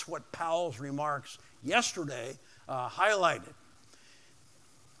think that's what Powell's remarks yesterday highlighted.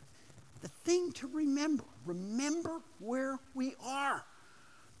 The thing to remember where we are.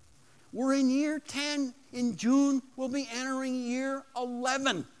 We're in year 10. In June, we'll be entering year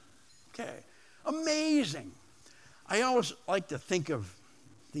 11. Okay, amazing. I always like to think of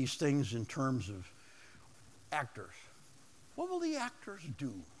these things in terms of actors. What will the actors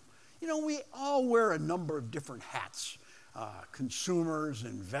do? We all wear a number of different hats. Consumers,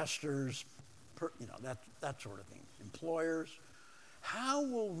 investors, that sort of thing. Employers. How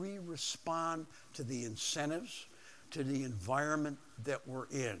will we respond to the incentives, to the environment that we're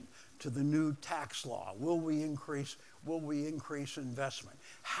in, to the new tax law? Will we increase investment?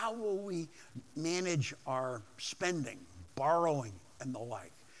 How will we manage our spending, borrowing, and the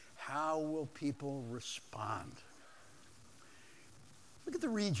like? How will people respond? Look at the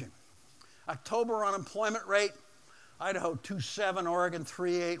region. October unemployment rate, Idaho 2.7, Oregon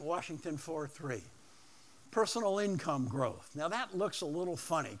 3.8, Washington 4.3. Personal income growth. Now that looks a little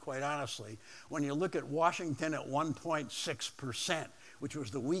funny, quite honestly, when you look at Washington at 1.6%, which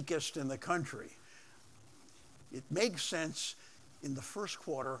was the weakest in the country. It makes sense. In the first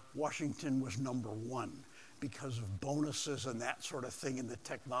quarter, Washington was number 1 because of bonuses and that sort of thing in the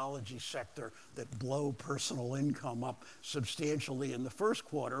technology sector that blow personal income up substantially in the first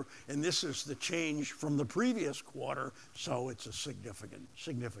quarter. And this is the change from the previous quarter, so it's a significant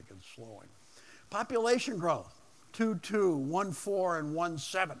slowing. Population growth, 2.2, 1.4, and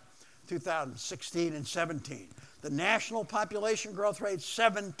 1.7, 2016 and 17. The national population growth rate,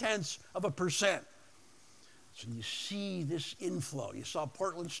 0.7%. So you see this inflow. You saw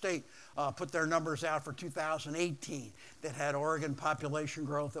Portland State put their numbers out for 2018 that had Oregon population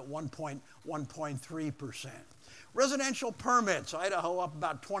growth at 1.3%. Residential permits, Idaho up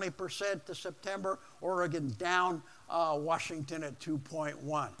about 20% to September, Oregon down, Washington at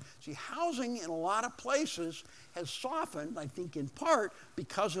 2.1. See, housing in a lot of places has softened, I think in part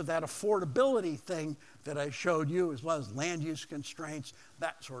because of that affordability thing that I showed you, as well as land use constraints,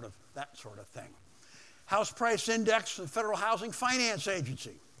 that sort of thing. House price index, the Federal Housing Finance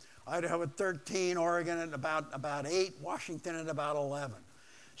Agency, Idaho at 13, Oregon at about 8, Washington at about 11.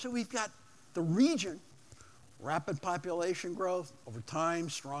 So we've got the region, rapid population growth over time,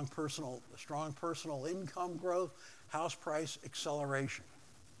 strong personal income growth, house price acceleration.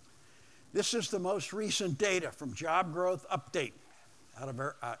 This is the most recent data from Job Growth Update out of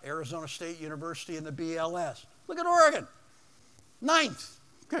Arizona State University and the BLS. Look at Oregon, 9th.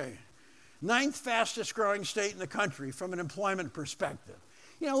 Okay. 9th fastest growing state in the country from an employment perspective.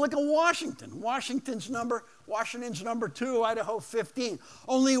 You know, look at Washington. Washington's number 2, Idaho 15.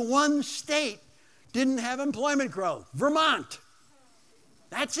 Only one state didn't have employment growth, Vermont.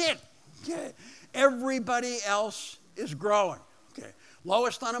 That's it. Okay. Everybody else is growing. Okay.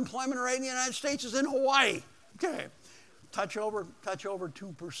 Lowest unemployment rate in the United States is in Hawaii. Okay. Touch over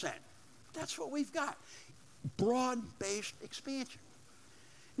 2%. That's what we've got. Broad-based expansion.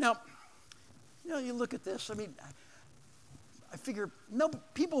 Now, you look at this, I mean, I figure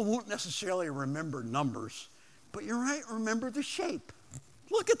people won't necessarily remember numbers, but you're right, remember the shape.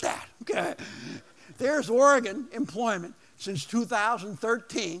 Look at that, okay? There's Oregon employment since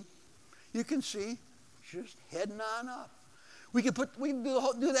 2013. You can see just heading on up. We could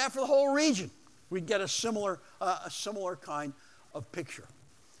do that for the whole region. We'd get a similar kind of picture.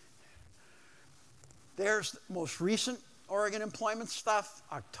 There's the most recent Oregon employment stuff,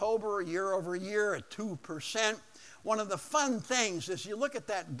 October, year over year at 2%. One of the fun things is you look at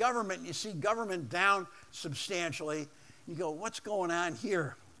that government and you see government down substantially. You go, what's going on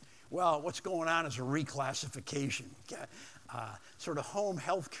here? Well, what's going on is a reclassification. Sort of home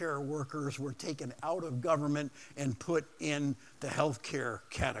health care workers were taken out of government and put in the health care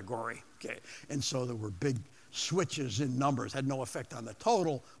category. Okay? And so there were big switches in numbers. Had no effect on the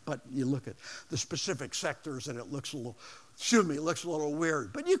total, but you look at the specific sectors and it looks a little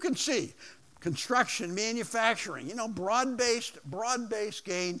weird. But you can see construction, manufacturing, broad-based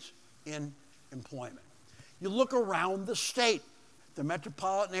gains in employment. You look around the state, the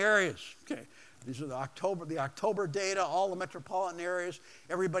metropolitan areas. Okay, these are the October data, all the metropolitan areas,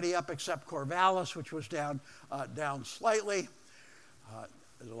 everybody up except Corvallis, which was down slightly.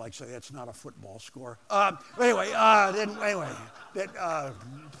 As I like to say, that's not a football score. Anyway,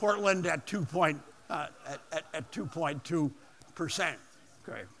 Portland at 2.2%.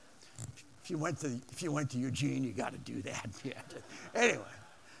 Okay. If you went to Eugene, you got to do that. Yeah. Anyway,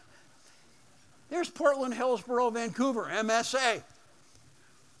 there's Portland, Hillsborough, Vancouver, MSA.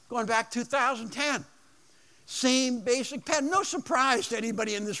 Going back 2010, same basic pattern. No surprise to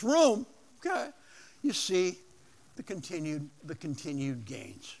anybody in this room. Okay, you see the continued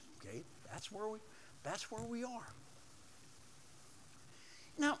gains. Okay, that's where we are.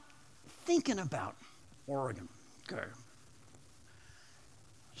 Now, thinking about Oregon. Okay,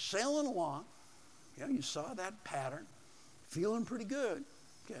 sailing along. You saw that pattern, feeling pretty good.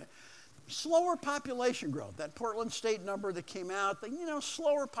 Okay. Slower population growth, that Portland State number that came out,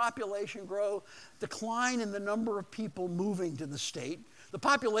 slower population growth, decline in the number of people moving to the state. The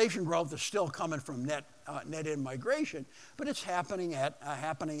population growth is still coming from net in-migration, but it's happening at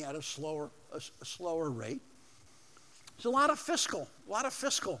a slower rate. There's a lot of fiscal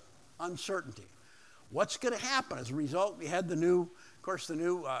uncertainty. What's going to happen as a result? We had the new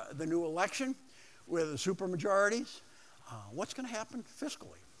election with the supermajorities. What's going to happen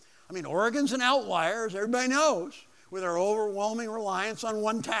fiscally? I mean, Oregon's an outlier, as everybody knows, with our overwhelming reliance on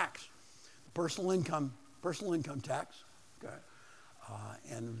one tax, personal income tax. Okay.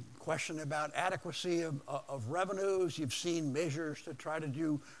 And question about adequacy of revenues. You've seen measures to try to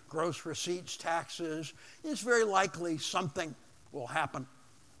do gross receipts taxes. It's very likely something will happen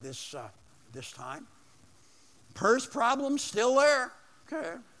this time. PERS problems still there.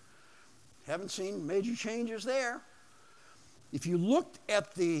 Okay. Haven't seen major changes there. If you looked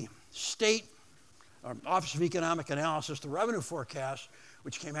at the state Office of Economic Analysis, the revenue forecast,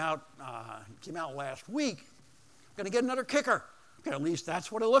 which came out last week, going to get another kicker. Okay, at least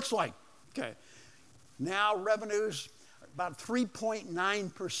that's what it looks like. Okay, now revenues about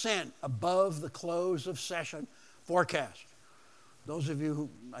 3.9% above the close of session forecast. Those of you who,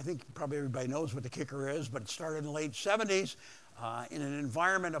 I think probably everybody knows what the kicker is, but it started in the late 70s in an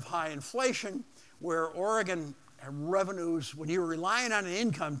environment of high inflation where Oregon revenues, when you're relying on an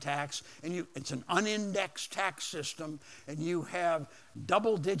income tax, and it's an unindexed tax system, and you have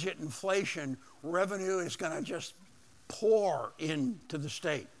double-digit inflation, revenue is going to just pour into the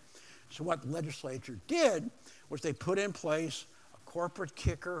state. So what the legislature did was they put in place a corporate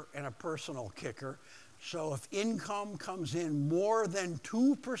kicker and a personal kicker. So if income comes in more than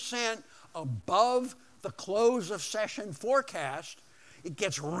 2% above the close of session forecast, it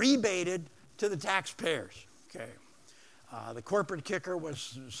gets rebated to the taxpayers. Okay. The corporate kicker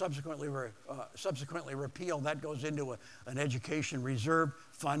was subsequently repealed. That goes into an education reserve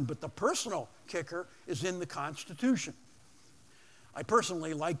fund, but the personal kicker is in the Constitution. I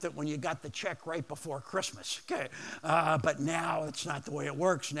personally liked it when you got the check right before Christmas. Okay. But now it's not the way it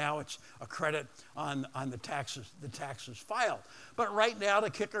works. Now it's a credit on the taxes filed. But right now the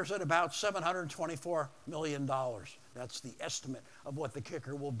kicker's at about $724 million. That's the estimate of what the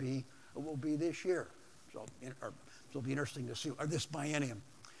kicker will be this year. So it'll be interesting to see, or this biennium.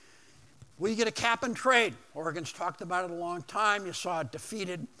 We get a cap and trade. Oregon's talked about it a long time. You saw it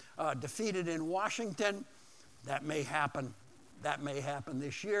defeated in Washington. That may happen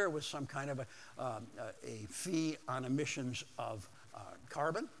this year with some kind of a fee on emissions of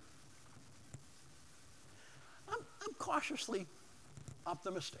carbon. I'm cautiously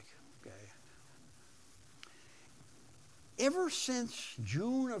optimistic. Okay. Ever since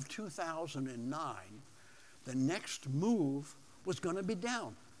June of 2009, the next move was going to be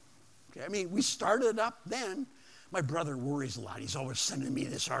down. Okay, I mean, we started up then. My brother worries a lot. He's always sending me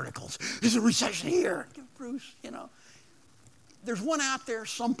these articles. There's a recession here. Bruce, there's one out there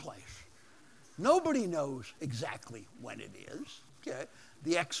someplace. Nobody knows exactly when it is. Okay,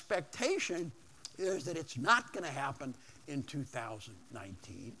 the expectation is that it's not going to happen in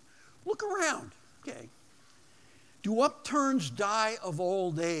 2019. Look around. Okay, do upturns die of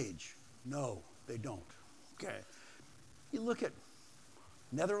old age? No, they don't. Okay, you look at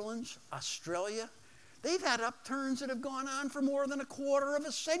Netherlands, Australia, they've had upturns that have gone on for more than a quarter of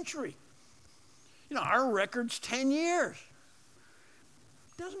a century. Our record's 10 years.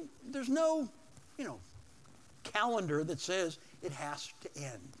 There's no, calendar that says it has to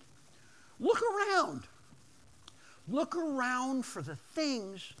end. Look around. Look around for the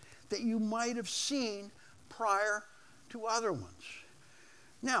things that you might have seen prior to other ones.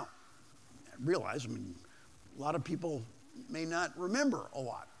 Now, I realize, a lot of people may not remember a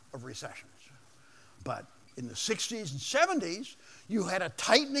lot of recessions. But in the 60s and 70s, you had a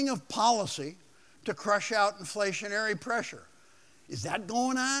tightening of policy to crush out inflationary pressure. Is that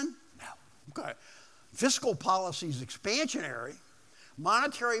going on? No. Okay. Fiscal policy is expansionary.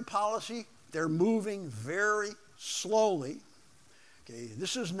 Monetary policy, they're moving very slowly. Okay.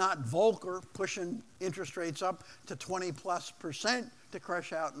 This is not Volcker pushing interest rates up to 20+% to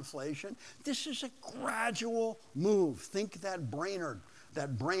crush out inflation. This is a gradual move. Think that Brainerd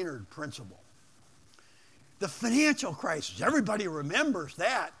principle. The financial crisis, everybody remembers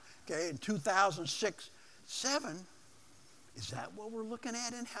that, okay, in 2006, 2007. Is that what we're looking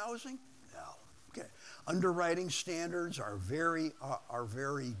at in housing? No. Okay. Underwriting standards are very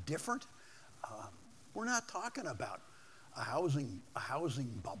different. We're not talking about a housing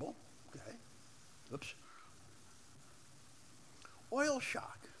bubble. Okay. Oops. Oil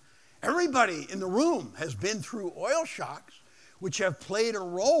shock. Everybody in the room has been through oil shocks, which have played a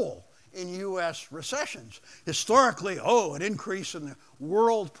role in U.S. recessions. Historically, an increase in the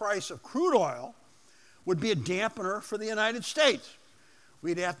world price of crude oil would be a dampener for the United States.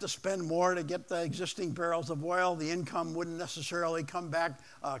 We'd have to spend more to get the existing barrels of oil. The income wouldn't necessarily come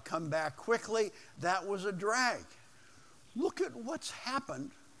back quickly. That was a drag. Look at what's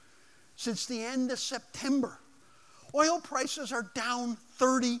happened since the end of September. Oil prices are down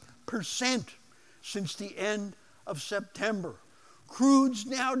 30% since the end of September. Crude's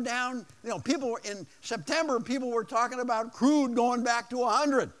now down. In September, people were talking about crude going back to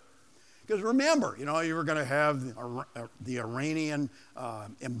 100. Because remember, you were going to have the Iranian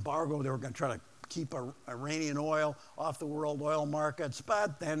embargo. They were going to try to keep Iranian oil off the world oil markets.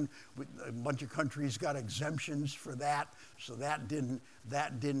 But then a bunch of countries got exemptions for that, so that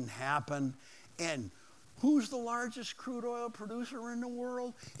didn't happen. And who's the largest crude oil producer in the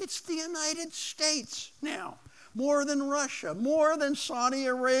world? It's the United States now. More than Russia, more than Saudi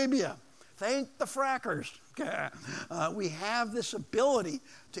Arabia. Thank the frackers. We have this ability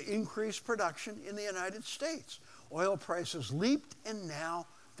to increase production in the United States. Oil prices leaped and now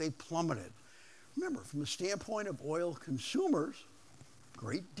they plummeted. Remember, from the standpoint of oil consumers,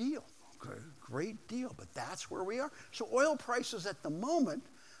 great deal, okay, great deal. But that's where we are. So oil prices at the moment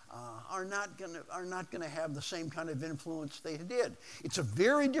are not going to have the same kind of influence they did. It's a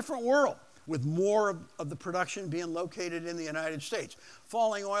very different world with more of the production being located in the United States.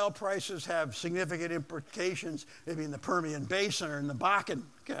 Falling oil prices have significant implications maybe in the Permian Basin or in the Bakken,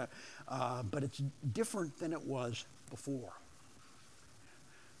 okay, but it's different than it was before.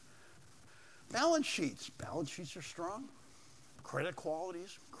 Balance sheets are strong. Credit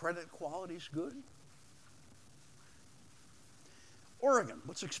quality's good. Oregon,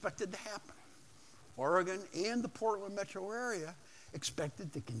 what's expected to happen? Oregon and the Portland metro area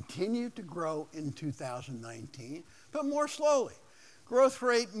expected to continue to grow in 2019, but more slowly. Growth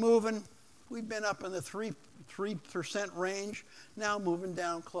rate moving, we've been up in the 3% range, now moving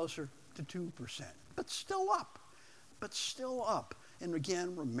down closer to 2%, but still up. And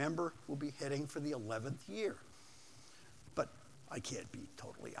again, remember, we'll be heading for the 11th year. But I can't be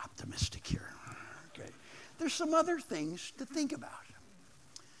totally optimistic here. Okay. There's some other things to think about.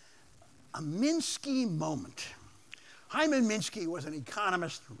 A Minsky moment. Hyman Minsky was an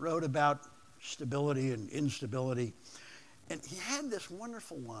economist who wrote about stability and instability. And he had this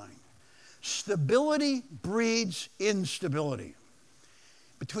wonderful line: stability breeds instability.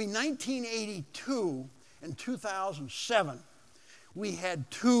 Between 1982 and 2007, we had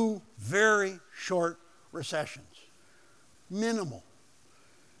 2 very short recessions. Minimal.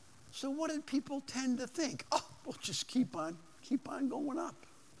 So what did people tend to think? Oh, we'll just keep on going up.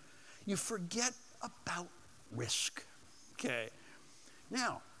 You forget about risk. Okay.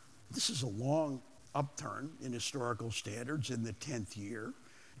 Now, this is a long upturn in historical standards in the 10th year.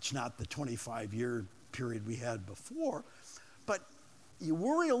 It's not the 25-year period we had before, but you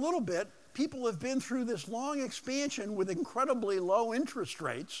worry a little bit. People have been through this long expansion with incredibly low interest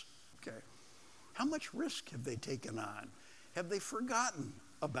rates. Okay. How much risk have they taken on? Have they forgotten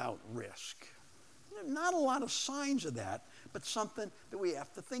about risk? Not a lot of signs of that, but something that we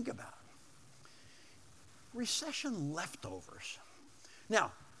have to think about. Recession leftovers.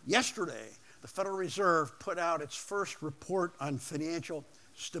 Now, yesterday, the Federal Reserve put out its first report on financial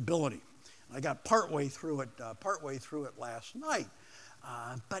stability. I got partway through it last night,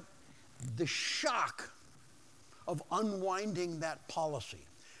 but the shock of unwinding that policy,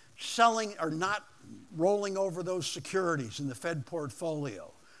 selling or not rolling over those securities in the Fed portfolio,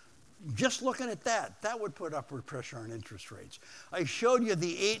 just looking at that would put upward pressure on interest rates. I showed you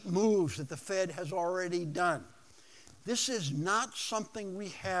the 8 moves that the Fed has already done. This is not something we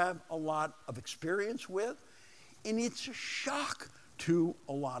have a lot of experience with, and it's a shock to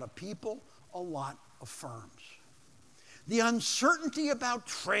a lot of people, a lot of firms. The uncertainty about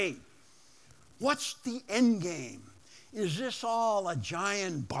trade. What's the end game? Is this all a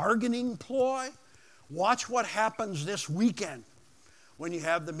giant bargaining ploy? Watch what happens this weekend when you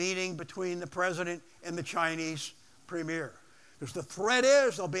have the meeting between the president and the Chinese premier. Because the threat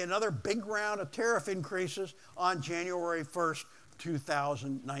is there'll be another big round of tariff increases on January 1st,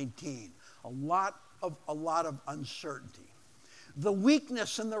 2019. A lot of uncertainty. The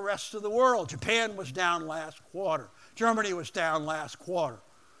weakness in the rest of the world. Japan was down last quarter. Germany was down last quarter.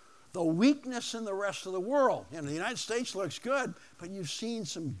 The weakness in the rest of the world. The United States looks good, but you've seen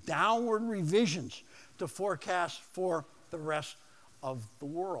some downward revisions to forecast for the rest of the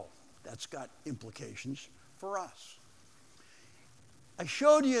world. That's got implications for us. I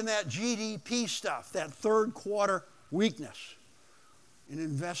showed you in that GDP stuff, that third quarter weakness in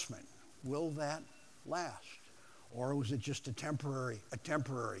investment. Will that last? Or was it just a temporary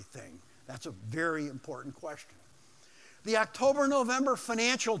thing? That's a very important question. The October-November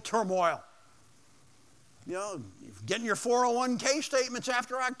financial turmoil. Getting your 401k statements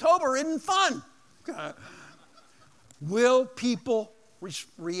after October isn't fun. Will people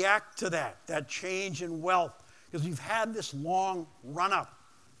react to that change in wealth? Because you've had this long run-up.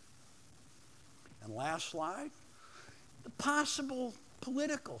 And last slide, the possible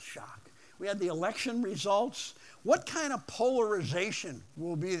political shock. We had the election results. What kind of polarization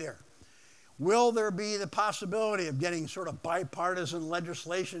will be there? Will there be the possibility of getting sort of bipartisan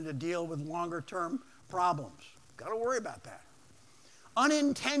legislation to deal with longer-term problems? Got to worry about that.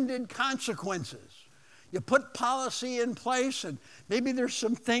 Unintended consequences. You put policy in place, and maybe there's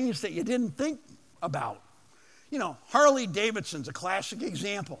some things that you didn't think about. Harley Davidson's a classic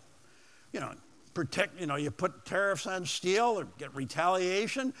example. You put tariffs on steel or get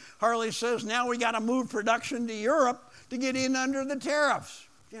retaliation. Harley says, now we got to move production to Europe to get in under the tariffs.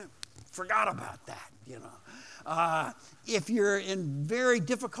 Forgot about that, If you're in very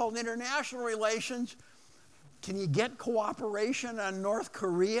difficult international relations, can you get cooperation on North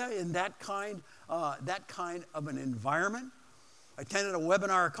Korea in that kind that kind of an environment. I attended a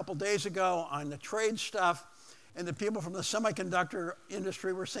webinar a couple days ago on the trade stuff, and the people from the semiconductor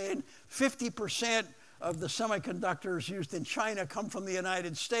industry were saying 50% of the semiconductors used in China come from the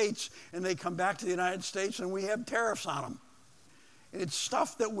United States, and they come back to the United States, and we have tariffs on them. And it's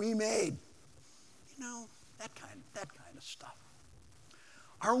stuff that we made. You know, that kind of stuff.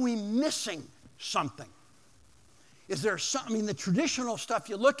 Are we missing something? Is there something, I mean, the traditional stuff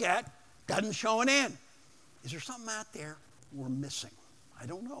you look at doesn't show an end. Is there something out there we're missing? I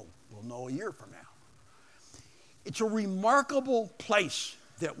don't know. We'll know a year from now. It's a remarkable place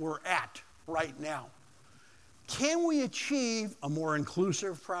that we're at right now. Can we achieve a more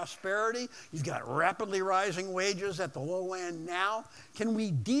inclusive prosperity? You've got rapidly rising wages at the low end now. Can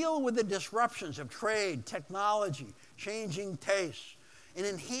we deal with the disruptions of trade, technology, changing tastes, and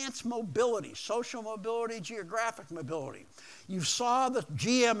enhance mobility, social mobility, geographic mobility? You saw the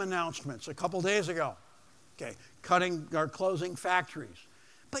GM announcements a couple days ago, okay, cutting or closing factories.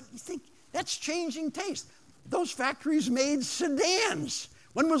 But you think that's changing taste. Those factories made sedans.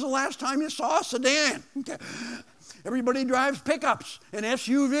 When was the last time you saw a sedan? Okay. Everybody drives pickups and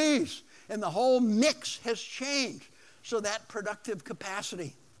SUVs, and the whole mix has changed. So that productive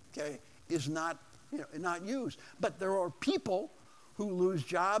capacity, okay, is not used. But there are people who lose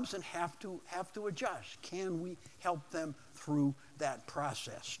jobs and have to adjust. Can we help them through that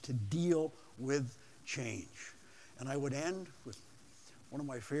process to deal with change? And I would end with one of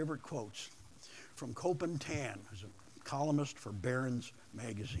my favorite quotes from Copen Tan, who's a columnist for Barron's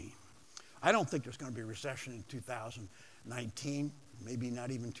magazine. I don't think there's going to be a recession in 2019, maybe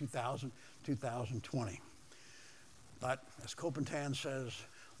not even 2020. But as Copen Tan says,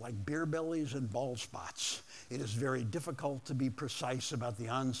 like beer bellies and bald spots, it is very difficult to be precise about the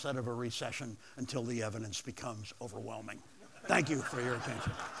onset of a recession until the evidence becomes overwhelming. Thank you for your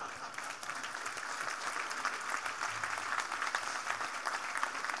attention.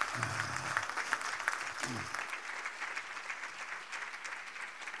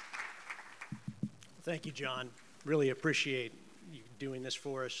 Thank you, John. Really appreciate you doing this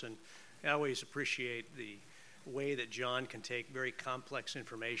for us, and I always appreciate the way that John can take very complex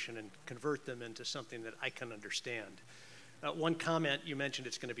information and convert them into something that I can understand. One comment, you mentioned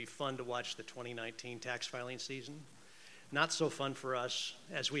it's going to be fun to watch the 2019 tax filing season. Not so fun for us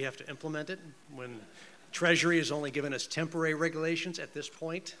as we have to implement it when Treasury has only given us temporary regulations at this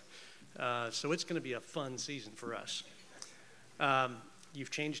point. So it's going to be a fun season for us.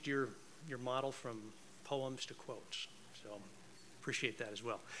 You've changed your model from poems to quotes, so appreciate that as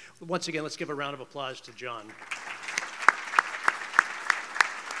well. Once again, let's give a round of applause to John.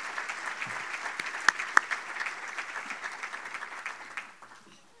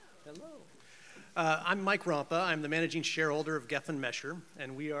 Hello. I'm Mike Rompa. I'm the managing shareholder of Geffen Mesher,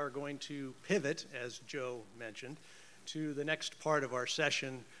 and we are going to pivot, as Joe mentioned, to the next part of our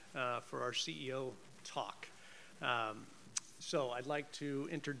session for our CEO talk. So I'd like to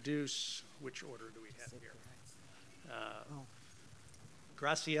introduce, which order do we have here?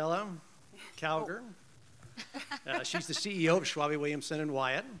 Graciela, Cowger. She's the CEO of Schwabe Williamson &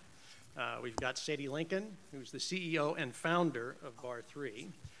 Wyatt. We've got Sadie Lincoln, who's the CEO and founder of Bar 3.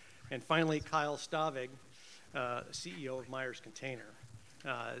 And finally, Kyle Stavig, CEO of Myers Container.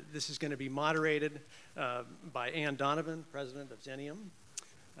 This is going to be moderated by Ann Donovan, president of Xenium,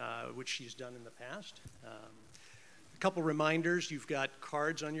 which she's done in the past. A couple reminders, you've got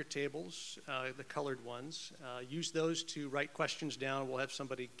cards on your tables, the colored ones. Use those to write questions down. We'll have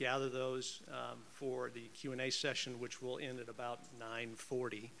somebody gather those for the Q&A session, which will end at about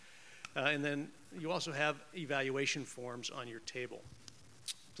 9:40. And then you also have evaluation forms on your table.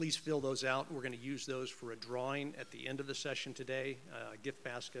 Please fill those out. We're going to use those for a drawing at the end of the session today, a gift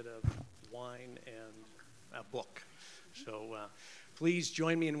basket of wine and a book. So please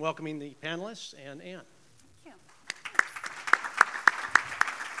join me in welcoming the panelists and Ann.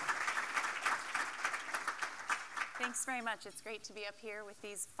 Thanks very much. It's great to be up here with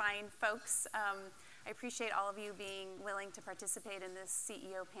these fine folks. I appreciate all of you being willing to participate in this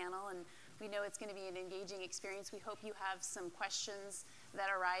CEO panel, and we know it's going to be an engaging experience. We hope you have some questions that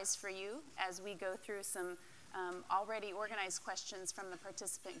arise for you as we go through some already organized questions from the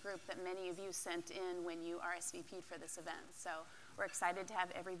participant group that many of you sent in when you RSVP'd for this event. So we're excited to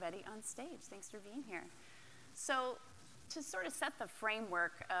have everybody on stage. Thanks for being here. So to sort of set the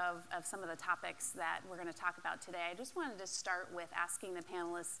framework of some of the topics that we're going to talk about today, I just wanted to start with asking the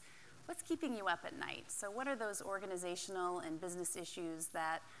panelists, what's keeping you up at night? So what are those organizational and business issues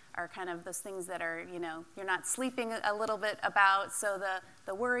that are kind of those things that are, you're not sleeping a little bit about, so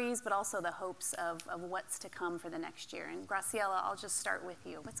the worries, but also the hopes of what's to come for the next year. And Graciela, I'll just start with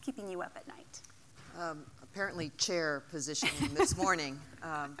you. What's keeping you up at night? apparently chair position this morning,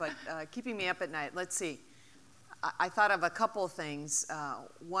 but keeping me up at night. Let's see. I thought of a couple of things.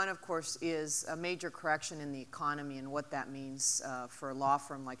 One, of course, is a major correction in the economy and what that means for a law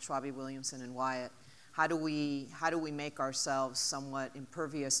firm like Schwab, Williamson, and Wyatt. How do we make ourselves somewhat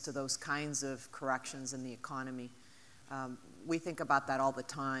impervious to those kinds of corrections in the economy? We think about that all the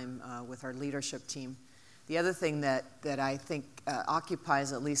time with our leadership team. The other thing that I think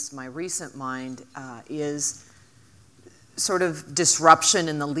occupies at least my recent mind is sort of disruption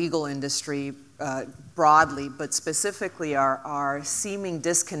in the legal industry broadly, but specifically our seeming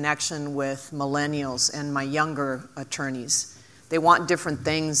disconnection with millennials and my younger attorneys. They want different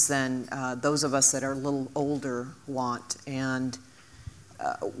things than those of us that are a little older want, and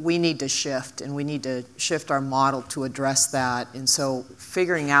we need to shift, and we need to shift our model to address that. And so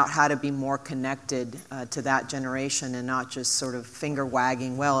figuring out how to be more connected to that generation and not just sort of finger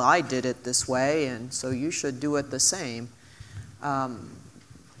wagging, well, I did it this way, and so you should do it the same.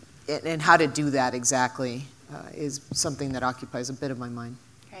 And how to do that exactly is something that occupies a bit of my mind.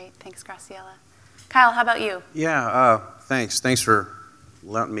 Great, thanks, Graciela. Kyle, how about you? Yeah, thanks. Thanks for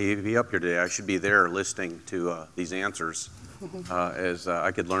letting me be up here today. I should be there listening to these answers as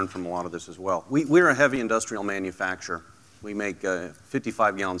I could learn from a lot of this as well. We're a heavy industrial manufacturer. We make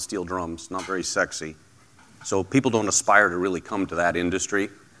 55-gallon steel drums, not very sexy. So people don't aspire to really come to that industry.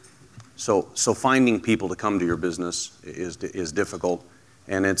 So finding people to come to your business is difficult.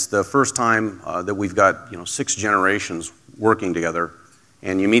 And it's the first time that we've got 6 generations working together,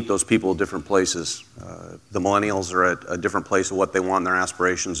 and you meet those people at different places. The millennials are at a different place of what they want in their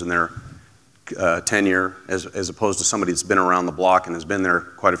aspirations and their tenure, as opposed to somebody that's been around the block and has been there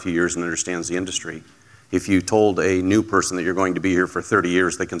quite a few years and understands the industry. If you told a new person that you're going to be here for 30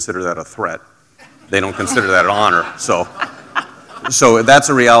 years, they consider that a threat. They don't consider that an honor. So that's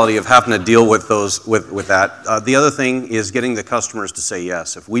a reality of having to deal with that. The other thing is getting the customers to say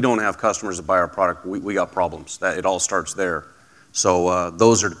yes. If we don't have customers that buy our product, we got problems. It all starts there. So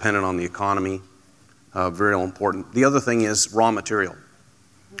those are dependent on the economy, very important. The other thing is raw material.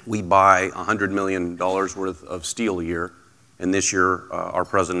 We buy $100 million worth of steel a year, and this year our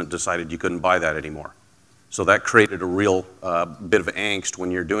president decided you couldn't buy that anymore. So that created a real bit of angst when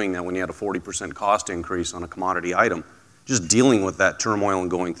you're doing that, when you had a 40% cost increase on a commodity item. Just dealing with that turmoil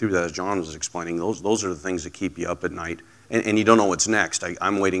and going through that, as John was explaining, those are the things that keep you up at night. And you don't know what's next.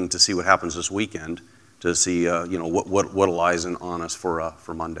 I'm waiting to see what happens this weekend to see what lies on us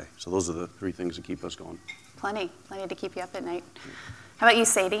for Monday. So those are the 3 things that keep us going. Plenty to keep you up at night. How about you,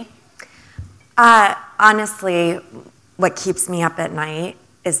 Sadie? Honestly, what keeps me up at night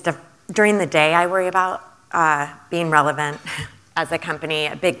is during the day I worry about being relevant as a company,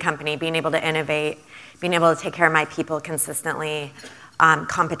 a big company, being able to innovate, being able to take care of my people consistently,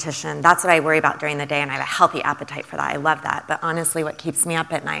 competition. That's what I worry about during the day, and I have a healthy appetite for that. I love that. But honestly, what keeps me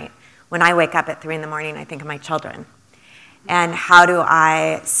up at night, when I wake up at 3 a.m, I think of my children. And how do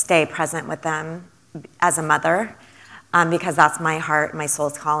I stay present with them as a mother? Because that's my heart, my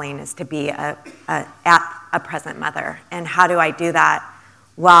soul's calling, is to be a present mother. And how do I do that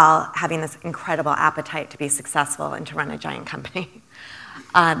while having this incredible appetite to be successful and to run a giant company?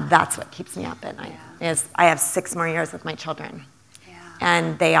 That's what keeps me up at night. Is I have 6 more years with my children. Yeah.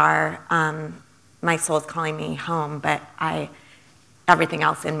 And they are, my soul's calling me home, but everything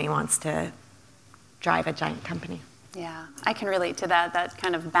else in me wants to drive a giant company. Yeah, I can relate to that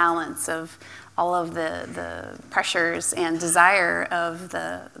kind of balance of all of the pressures and desire of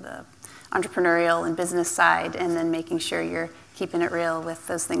the entrepreneurial and business side, and then making sure you're keeping it real with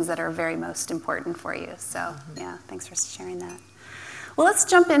those things that are very most important for you. So yeah, thanks for sharing that. Well, let's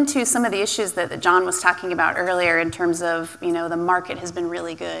jump into some of the issues that John was talking about earlier in terms of, the market has been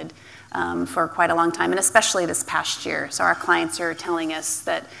really good for quite a long time, and especially this past year. So our clients are telling us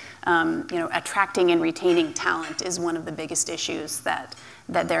that, attracting and retaining talent is one of the biggest issues that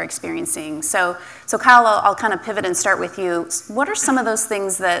they're experiencing. So Kyle, I'll kind of pivot and start with you. What are some of those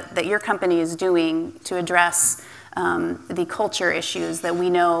things that your company is doing to address the culture issues that we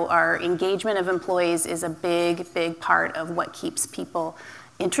know our engagement of employees is a big part of what keeps people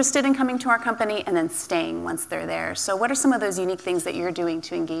interested in coming to our company and then staying once they're there. So what are some of those unique things that you're doing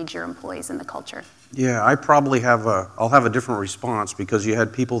to engage your employees in the culture? Yeah, I probably I'll have a different response, because you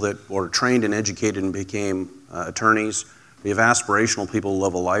had people that were trained and educated and became attorneys. We have aspirational people who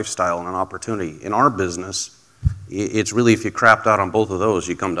love a lifestyle and an opportunity. In our business, it's really, if you crapped out on both of those,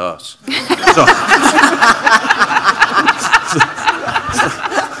 you come to us.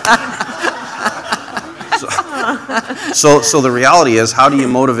 So the reality is, how do you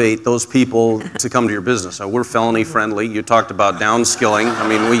motivate those people to come to your business? We're felony friendly. You talked about downskilling. I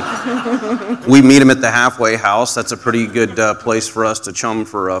mean, we meet them at the halfway house. That's a pretty good place for us to chum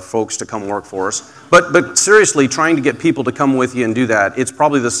for folks to come work for us. But seriously, trying to get people to come with you and do that, it's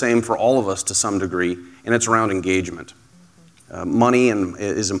probably the same for all of us to some degree, and it's around engagement. Money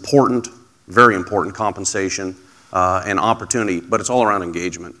is important, very important, compensation and opportunity, but it's all around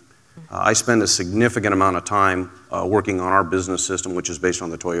engagement. I spend a significant amount of time working on our business system, which is based on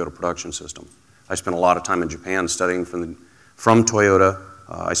the Toyota production system. I spent a lot of time in Japan studying from Toyota.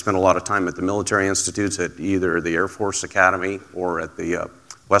 I spent a lot of time at the military institutes at either the Air Force Academy or at the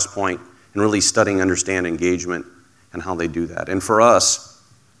West Point, and really studying, understand engagement and how they do that. And for us,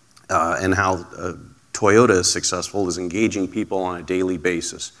 and how Toyota is successful is engaging people on a daily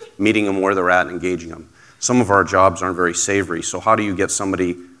basis, meeting them where they're at and engaging them. Some of our jobs aren't very savory, so how do you get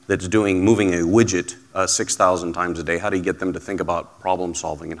somebody that's moving a widget 6,000 times a day, how do you get them to think about problem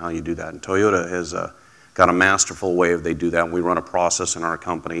solving and how you do that? And Toyota has got a masterful way they do that. We run a process in our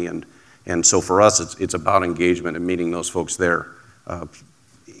company, and so for us, it's about engagement and meeting those folks there.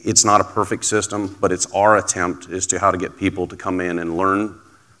 It's not a perfect system, but it's our attempt as to how to get people to come in and learn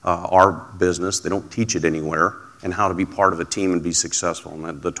our business. They don't teach it anywhere, and how to be part of a team and be successful.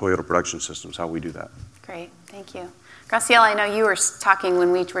 And the Toyota production system is how we do that. Great, thank you. Graciela, I know you were talking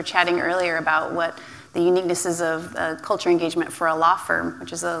when we were chatting earlier about what the uniquenesses of culture engagement for a law firm,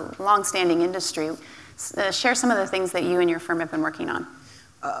 which is a long-standing industry. Share some of the things that you and your firm have been working on.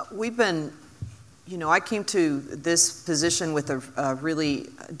 I came to this position with a really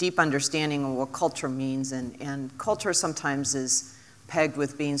deep understanding of what culture means, and culture sometimes is pegged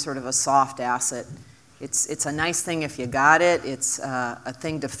with being sort of a soft asset. It's a nice thing if you got it. It's a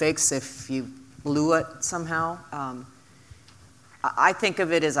thing to fix if you blew it somehow. I think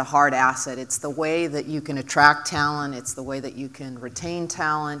of it as a hard asset. It's the way that you can attract talent. It's the way that you can retain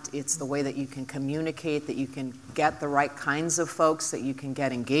talent. It's the way that you can communicate, that you can get the right kinds of folks, that you can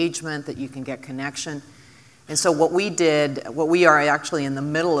get engagement, that you can get connection. And so what we are actually in the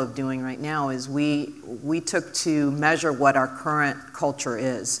middle of doing right now is we took to measure what our current culture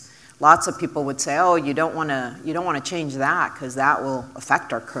is. Lots of people would say, oh, you don't want to change that because that will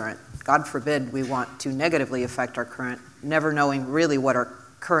affect our current. God forbid we want to negatively affect our current, never knowing really what our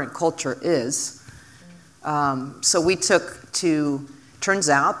current culture is. So we turns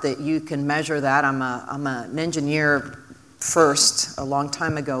out that you can measure that. I'm an engineer first a long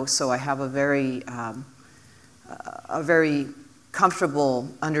time ago, so I have a very comfortable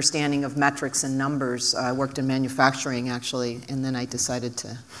understanding of metrics and numbers. I worked in manufacturing, actually, and then I decided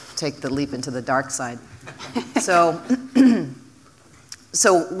to take the leap into the dark side.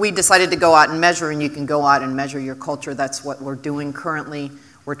 So we decided to go out and measure, and you can go out and measure your culture. That's what we're doing currently.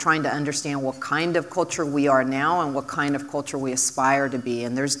 We're trying to understand what kind of culture we are now and what kind of culture we aspire to be.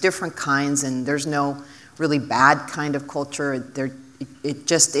 And there's different kinds, and there's no really bad kind of culture. It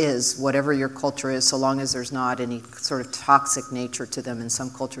just is whatever your culture is, so long as there's not any sort of toxic nature to them, and some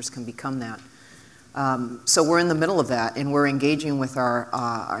cultures can become that. So we're in the middle of that, and we're engaging with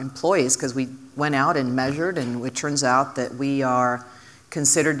our employees because we went out and measured, and it turns out that we are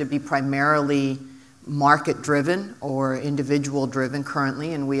considered to be primarily market-driven or individual-driven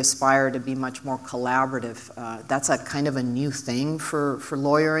currently, and we aspire to be much more collaborative. That's a kind of a new thing for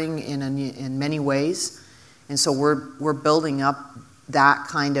lawyering in many ways, and so we're building up that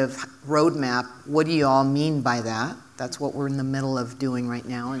kind of roadmap. What do you all mean by that? That's what we're in the middle of doing right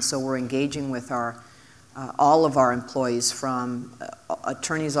now, and so we're engaging with all of our employees, from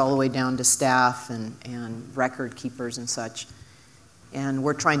attorneys all the way down to staff and record keepers and such. And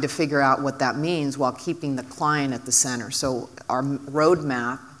we're trying to figure out what that means while keeping the client at the center. So our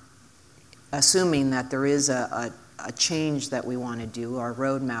roadmap, assuming that there is a change that we want to do, our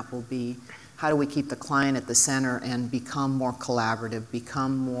roadmap will be, how do we keep the client at the center and become more collaborative,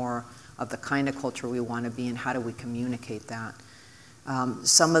 become more of the kind of culture we want to be, and how do we communicate that?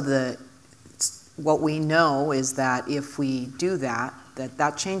 What we know is that if we do that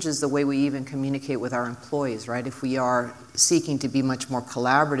changes the way we even communicate with our employees, right? If we are seeking to be much more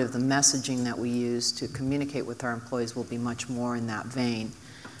collaborative, the messaging that we use to communicate with our employees will be much more in that vein.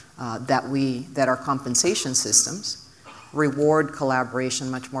 That our compensation systems reward collaboration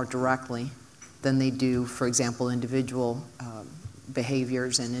much more directly than they do, for example, individual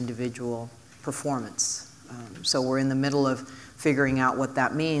behaviors and individual performance. So we're in the middle of figuring out what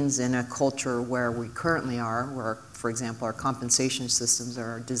that means in a culture where we currently are, where, for example, our compensation systems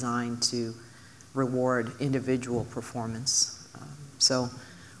are designed to reward individual performance. So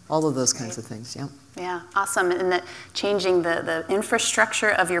all of those kinds of things, yeah. Yeah, awesome. And that changing the infrastructure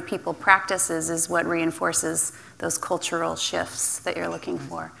of your people practices is what reinforces those cultural shifts that you're looking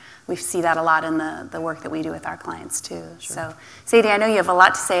for. We see that a lot in the work that we do with our clients too. Sure. So, Sadie, I know you have a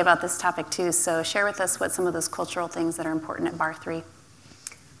lot to say about this topic too, so share with us what some of those cultural things that are important at Bar 3.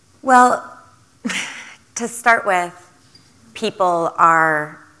 Well, to start with, people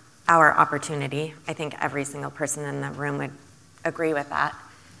are our opportunity. I think every single person in the room would agree with that.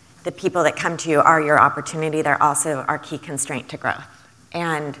 The people that come to you are your opportunity. They're also our key constraint to growth.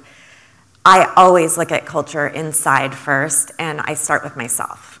 And I always look at culture inside first, and I start with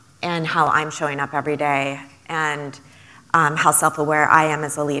myself and how I'm showing up every day, and how self-aware I am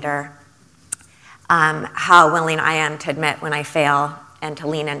as a leader, how willing I am to admit when I fail and to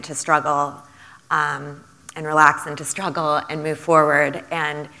lean into struggle, and relax into struggle and move forward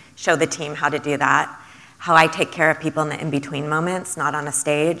and show the team how to do that. How I take care of people in the in-between moments, not on a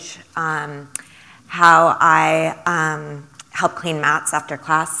stage. How I help clean mats after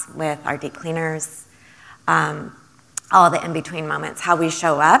class with our deep cleaners. All the in-between moments. How we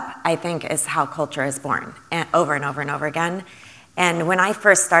show up, I think, is how culture is born, and over and over and over again. And when I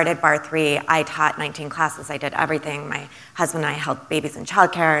first started Bar 3, I taught 19 classes. I did everything. My husband and I held babies in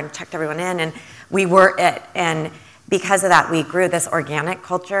childcare and checked everyone in, and we were it. And because of that, we grew this organic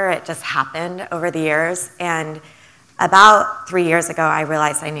culture. It just happened over the years. And about 3 years ago, I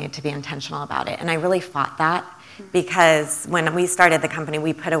realized I needed to be intentional about it. And I really fought that, because when we started the company,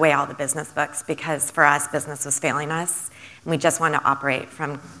 we put away all the business books, because for us, business was failing us. And we just wanted to operate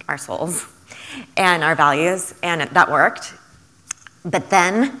from our souls and our values, and that worked. But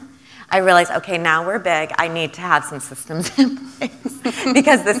then I realized, okay, now we're big. I need to have some systems in place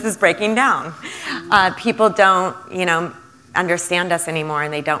because this is breaking down. People don't, understand us anymore,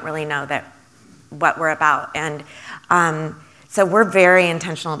 and they don't really know what we're about. And so we're very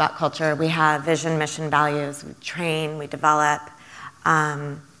intentional about culture. We have vision, mission, values. We train, we develop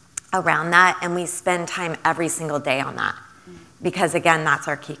around that, and we spend time every single day on that, because again, that's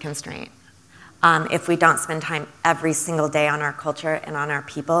our key constraint. If we don't spend time every single day on our culture and on our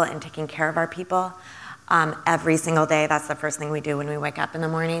people and taking care of our people every single day, that's the first thing we do when we wake up in the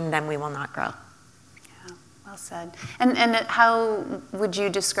morning, then we will not grow. Yeah, well said. And how would you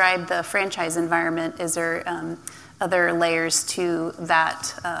describe the franchise environment? Is there other layers to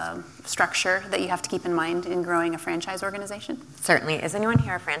that structure that you have to keep in mind in growing a franchise organization? Certainly. Is anyone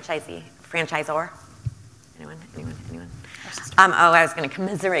here a franchisor? Anyone? I was going to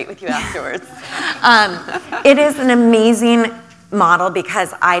commiserate with you afterwards. It is an amazing model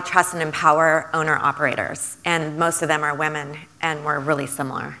because I trust and empower owner-operators, and most of them are women, and we're really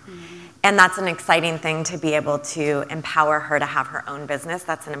similar. Mm-hmm. And that's an exciting thing, to be able to empower her to have her own business.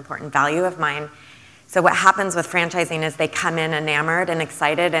 That's an important value of mine. So what happens with franchising is they come in enamored and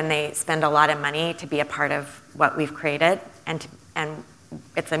excited, and they spend a lot of money to be a part of what we've created, and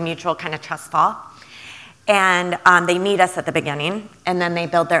it's a mutual kind of trust fall. And they meet us at the beginning, and then they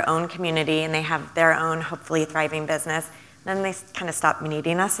build their own community, and they have their own, hopefully, thriving business. Then they kind of stop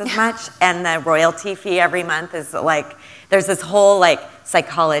needing us as much, and the royalty fee every month is like, there's this whole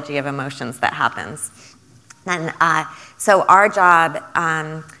psychology of emotions that happens. And so our job,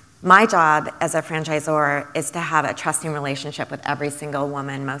 my job as a franchisor, is to have a trusting relationship with every single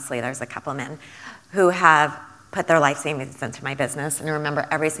woman, mostly there's a couple men, who have put their life savings into my business, and remember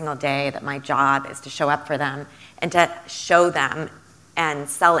every single day that my job is to show up for them and to show them and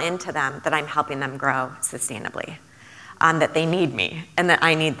sell into them that I'm helping them grow sustainably, that they need me and that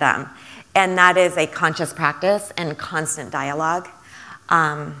I need them. And that is a conscious practice and constant dialogue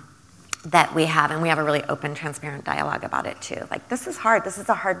that we have, and we have a really open, transparent dialogue about it too. This is hard. This is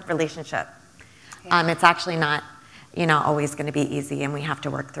a hard relationship. Yeah. It's actually not, always going to be easy, and we have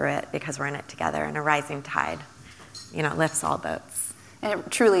to work through it because we're in it together, and a rising tide lifts all boats. And it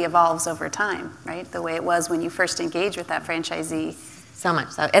truly evolves over time, right? The way it was when you first engaged with that franchisee. So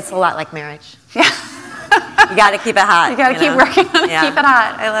much so. It's a lot like marriage. Yeah. You got to keep it hot. You got to keep working on it, keep it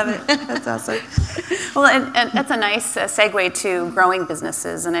hot. I love it. That's awesome. Well, and that's a nice segue to growing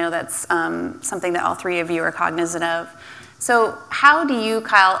businesses, and I know that's something that all three of you are cognizant of. So how do you,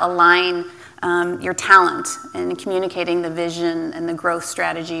 Kyle, align your talent in communicating the vision and the growth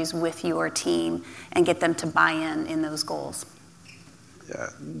strategies with your team and get them to buy in those goals?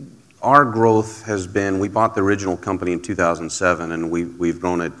 Our growth has been, we bought the original company in 2007, and we've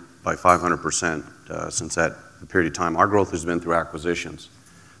grown it by 500% since that period of time. Our growth has been through acquisitions.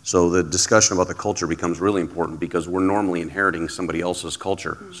 So the discussion about the culture becomes really important because we're normally inheriting somebody else's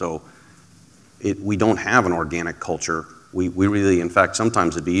culture. Mm-hmm. So we don't have an organic culture. We really, in fact,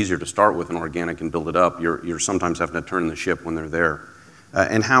 sometimes it'd be easier to start with an organic and build it up. You're sometimes having to turn the ship when they're there.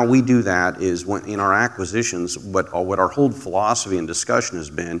 And how we do that is when in our acquisitions, what our whole philosophy and discussion has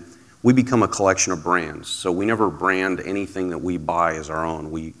been, we become a collection of brands. So we never brand anything that we buy as our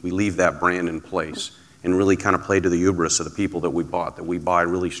own. We leave that brand in place and really kind of play to the hubris of the people that we bought, that we buy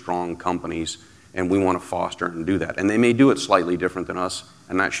really strong companies and we want to foster and do that. And they may do it slightly different than us,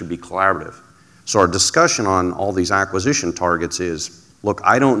 and that should be collaborative. So our discussion on all these acquisition targets is, look,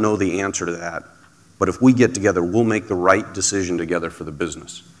 I don't know the answer to that, but if we get together, we'll make the right decision together for the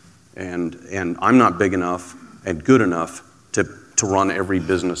business. And I'm not big enough and good enough to run every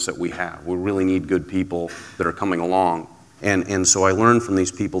business that we have. We really need good people that are coming along. And so I learned from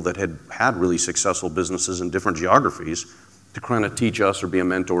these people that had really successful businesses in different geographies to kind of teach us or be a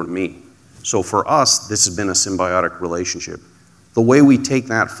mentor to me. So for us, this has been a symbiotic relationship. The way we take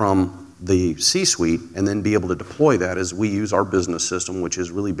that from the C-suite and then be able to deploy that is we use our business system, which is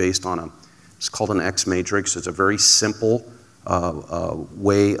really based on it's called an X matrix. It's a very simple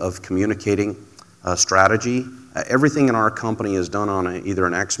way of communicating strategy. Everything in our company is done on either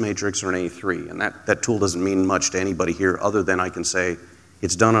an X matrix or an A3, and that tool doesn't mean much to anybody here other than I can say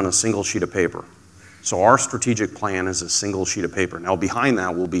it's done on a single sheet of paper. So our strategic plan is a single sheet of paper. Now behind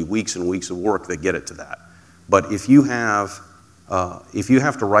that will be weeks and weeks of work that get it to that. But if you have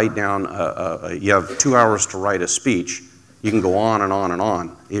to write down, you have 2 hours to write a speech, you can go on and on and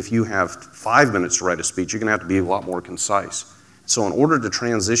on. If you have 5 minutes to write a speech, you're going to have to be a lot more concise. So in order to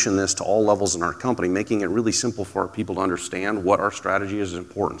transition this to all levels in our company, making it really simple for our people to understand what our strategy is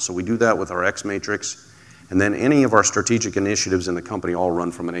important. So we do that with our X matrix, and then any of our strategic initiatives in the company all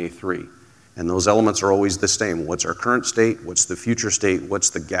run from an A3. And those elements are always the same. What's our current state? What's the future state? What's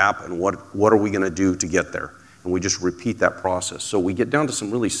the gap? And what are we going to do to get there? And we just repeat that process. So we get down to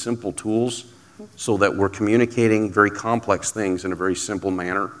some really simple tools so that we're communicating very complex things in a very simple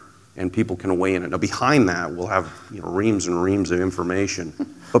manner, and people can weigh in it. Now behind that, we'll have reams and reams of information,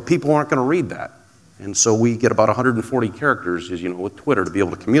 but people aren't going to read that. And so we get about 140 characters, with Twitter to be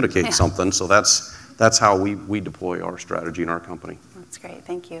able to communicate something. So that's how we deploy our strategy in our company. That's great,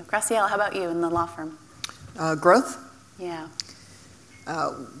 thank you. Graciela, how about you in the law firm? Growth? Yeah.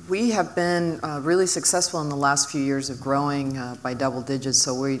 We have been really successful in the last few years of growing by double digits.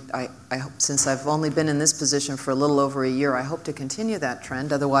 So I hope, since I've only been in this position for a little over a year, I hope to continue that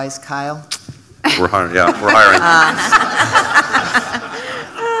trend. Otherwise, Kyle. We're hiring.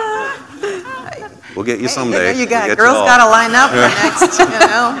 We'll get you someday. You got girls got to line up next.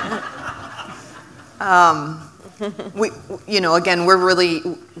 Again,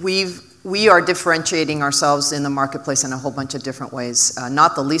 we are differentiating ourselves in the marketplace in a whole bunch of different ways,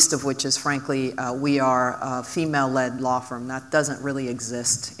 not the least of which is, frankly, we are a female-led law firm. That doesn't really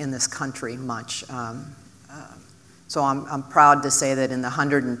exist in this country much. So I'm proud to say that in the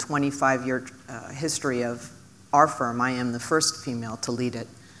 125-year history of our firm, I am the first female to lead it.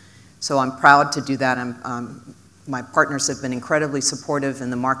 So I'm proud to do that. My partners have been incredibly supportive,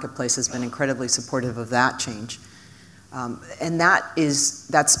 and the marketplace has been incredibly supportive of that change. And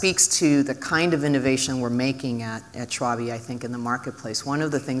that speaks to the kind of innovation we're making at Schwabe, I think, in the marketplace. One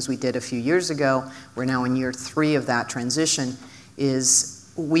of the things we did a few years ago, we're now in year 3 of that transition,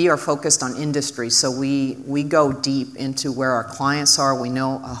 is we are focused on industry. So we go deep into where our clients are. We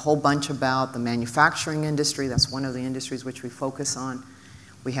know a whole bunch about the manufacturing industry. That's one of the industries which we focus on.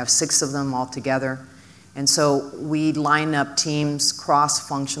 We have 6 of them all together. And so we line up teams,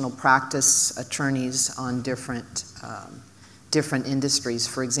 cross-functional practice attorneys on different industries.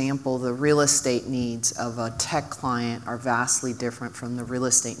 For example, the real estate needs of a tech client are vastly different from the real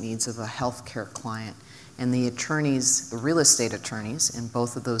estate needs of a healthcare client. And the attorneys, the real estate attorneys in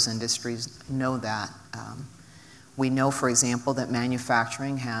both of those industries know that. We know, for example, that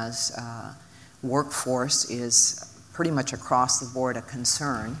manufacturing has workforce is pretty much across the board a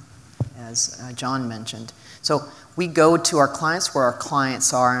concern, as John mentioned. So we go to our clients where our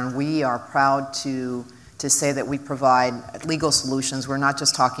clients are, and we are proud to say that we provide legal solutions. We're not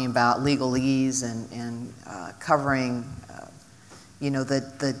just talking about legalese and covering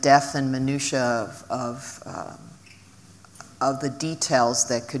the depth and minutia of the details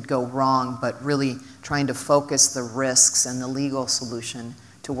that could go wrong, but really trying to focus the risks and the legal solution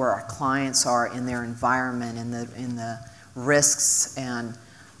to where our clients are in their environment, in the risks and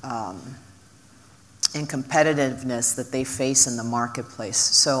competitiveness that they face in the marketplace.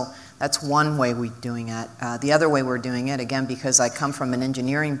 So that's one way we're doing it. The other way we're doing it, again, because I come from an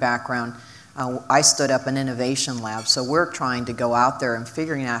engineering background, I stood up an innovation lab. So we're trying to go out there and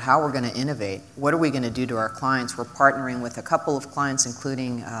figuring out how we're going to innovate. What are we going to do to our clients? We're partnering with a couple of clients,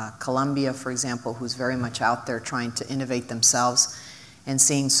 including Columbia, for example, who's very much out there trying to innovate themselves and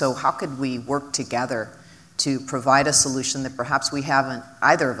seeing, so how could we work together to provide a solution that perhaps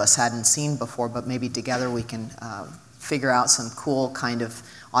either of us hadn't seen before, but maybe together we can figure out some cool kind of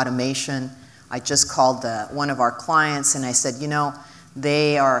automation. I just called one of our clients and I said,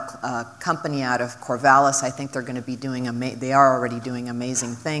 they are a company out of Corvallis. I think they're going to be they are already doing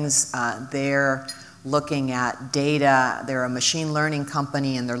amazing things. They're looking at data. They're a machine learning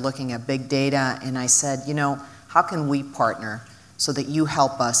company and they're looking at big data. And I said, how can we partner so that you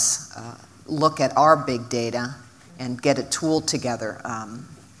help us look at our big data and get a tool together?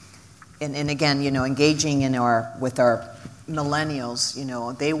 And again, engaging with our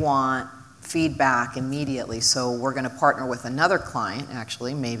millennials, they want feedback immediately. So we're going to partner with another client,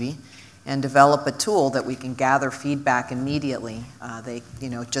 actually, maybe, and develop a tool that we can gather feedback immediately. They,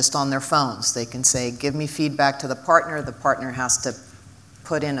 just on their phones, they can say, give me feedback to the partner. The partner has to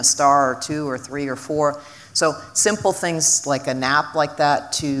put in a star or 2 or 3 or 4. So simple things like an app like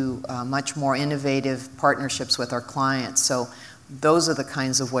that to much more innovative partnerships with our clients. So those are the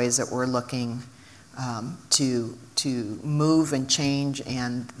kinds of ways that we're looking to move and change.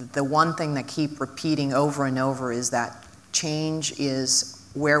 And the one thing that keep repeating over and over is that change is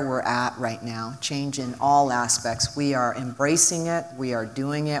where we're at right now. Change in all aspects. We are embracing it. We are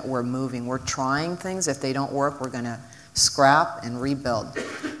doing it. We're moving. We're trying things. If they don't work, we're going to scrap and rebuild.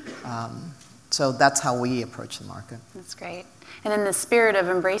 So that's how we approach the market. That's great. And in the spirit of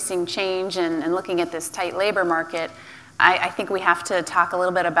embracing change and looking at this tight labor market, I think we have to talk a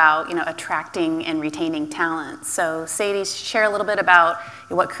little bit about attracting and retaining talent. So Sadie, share a little bit about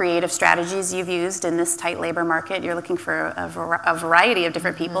what creative strategies you've used in this tight labor market. You're looking for a variety of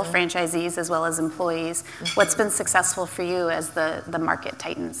different people, franchisees as well as employees. What's been successful for you as the market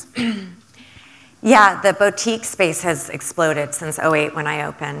tightens? Yeah, the boutique space has exploded since 2008 when I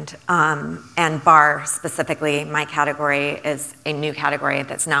opened. And bar specifically, my category is a new category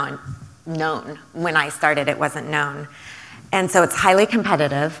that's now known. When I started, it wasn't known. And so it's highly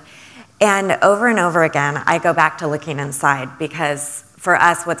competitive. And over again, I go back to looking inside because for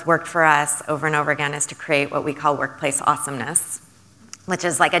us, what's worked for us over and over again is to create what we call workplace awesomeness, which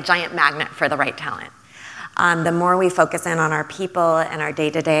is like a giant magnet for the right talent. The more we focus in on our people and our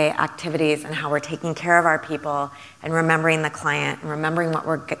day-to-day activities and how we're taking care of our people and remembering the client and remembering what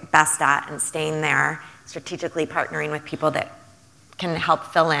we're best at and staying there, strategically partnering with people that can help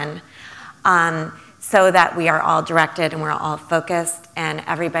fill in, so that we are all directed and we're all focused and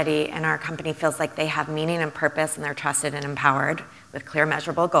everybody in our company feels like they have meaning and purpose and they're trusted and empowered with clear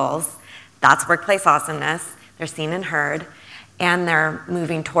measurable goals. That's workplace awesomeness. They're seen and heard and they're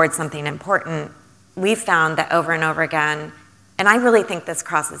moving towards something important. We've found that over and over again, and I really think this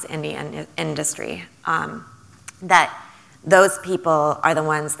crosses industry, that those people are the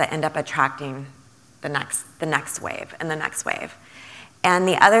ones that end up attracting the next wave and the next wave. And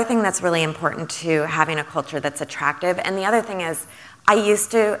the other thing that's really important to having a culture that's attractive, and the other thing is, I used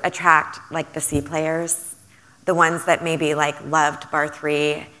to attract like the C players, the ones that maybe like loved bar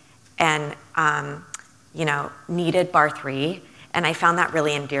 3 and needed bar 3, and I found that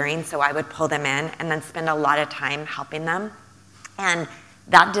really endearing. So I would pull them in and then spend a lot of time helping them, and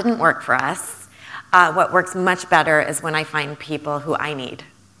that didn't work for us. What works much better is when I find people who I need,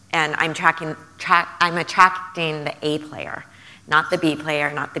 and I'm attracting the A player. Not the B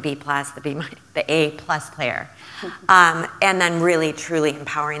player, not the B plus, the A plus player. And then really, truly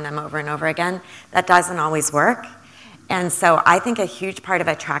empowering them over and over again. That doesn't always work. And so I think a huge part of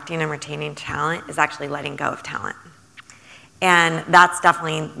attracting and retaining talent is actually letting go of talent. And that's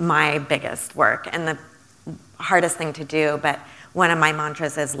definitely my biggest work and the hardest thing to do, but one of my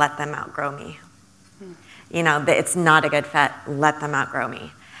mantras is let them outgrow me. It's not a good fit, let them outgrow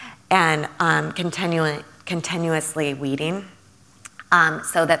me. And continuously weeding.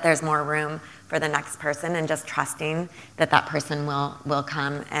 So that there's more room for the next person and just trusting that that person will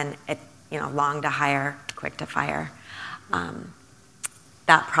come and long to hire, quick to fire.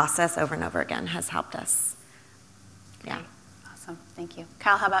 That process over and over again has helped us. Yeah. Okay. Awesome. Thank you.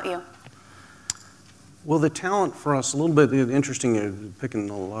 Kyle, how about you? Well, the talent for us, a little bit interesting, you're picking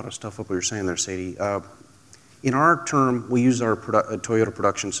a lot of stuff up what you're saying there, Sadie. In our term, we use our Toyota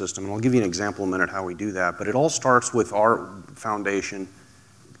production system, and I'll give you an example in a minute how we do that, but it all starts with our foundation,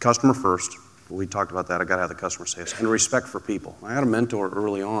 customer first. We talked about that. I got to have the customer say this, and respect for people. I had a mentor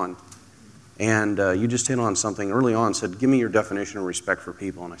early on, and you just hit on something early on, said, give me your definition of respect for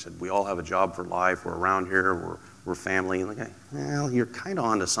people, and I said, we all have a job for life. We're around here. We're family. And well, you're kind of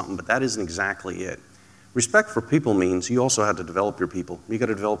onto something, but that isn't exactly it. Respect for people means you also have to develop your people. You got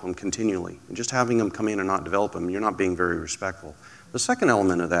to develop them continually. And just having them come in and not develop them, you're not being very respectful. The second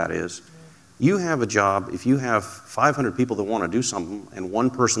element of that is You have a job, if you have 500 people that want to do something and one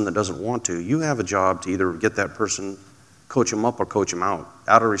person that doesn't want to, you have a job to either get that person, coach them up or coach them out.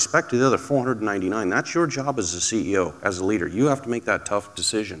 Out of respect to the other 499, that's your job as a CEO, as a leader. You have to make that tough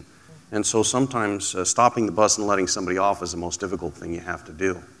decision. And so sometimes stopping the bus and letting somebody off is the most difficult thing you have to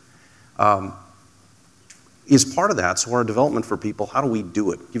do. Is part of that, so our development for people, how do we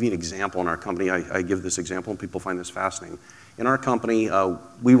do it? I'll give you an example in our company. I give this example and people find this fascinating. In our company,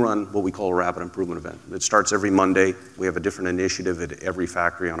 we run what we call a rapid improvement event. It starts every Monday. We have a different initiative at every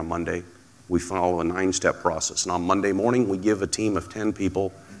factory on a Monday. We follow a 9-step process. And on Monday morning, we give a team of 10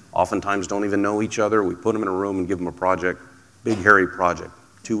 people, oftentimes don't even know each other. We put them in a room and give them a project, big, hairy project.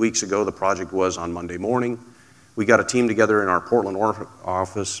 2 weeks ago, the project was on Monday morning. We got a team together in our Portland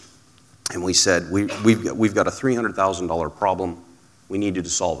office, and we said, we've got a $300,000 problem. We need you to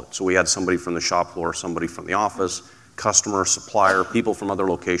solve it. So we had somebody from the shop floor, somebody from the office, customer, supplier, people from other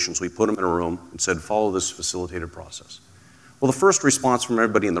locations. We put them in a room and said, follow this facilitated process. Well, the first response from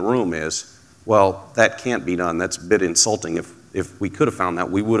everybody in the room is, well, that can't be done. That's a bit insulting. If we could have found that,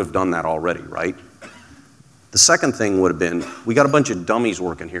 we would have done that already, right? The second thing would have been, we got a bunch of dummies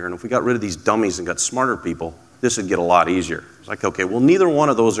working here, and if we got rid of these dummies and got smarter people, this would get a lot easier. It's like, okay, well, neither one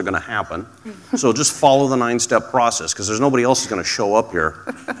of those are going to happen, so just follow the 9-step process, because there's nobody else who's going to show up here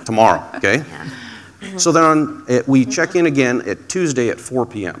tomorrow, okay? So then we check in again at Tuesday at 4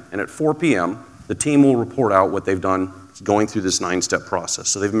 p.m., and at 4 p.m., the team will report out what they've done going through this 9-step process.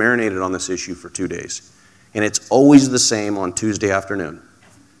 So they've marinated on this issue for 2 days, and it's always the same on Tuesday afternoon.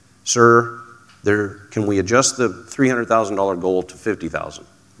 Sir, can we adjust the $300,000 goal to $50,000?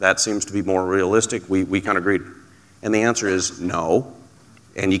 That seems to be more realistic. We kind of agreed. And the answer is no.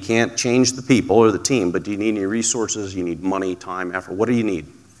 And you can't change the people or the team, but do you need any resources? You need money, time, effort. What do you need?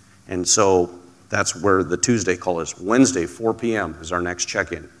 And so that's where the Tuesday call is. Wednesday, 4 p.m. is our next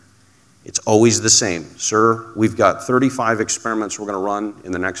check-in. It's always the same. Sir, we've got 35 experiments we're going to run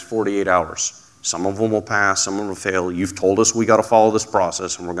in the next 48 hours. Some of them will pass, some of them will fail. You've told us we got to follow this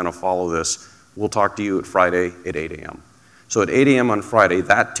process, and we're going to follow this. We'll talk to you at Friday at 8 a.m. So at 8 a.m. on Friday,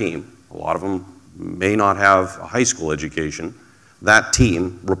 that team, a lot of them may not have a high school education, that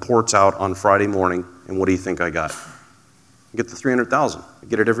team reports out on Friday morning, and what do you think I got? I get the $300,000. I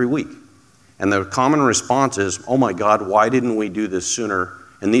get it every week. And the common response is, oh my God, why didn't we do this sooner?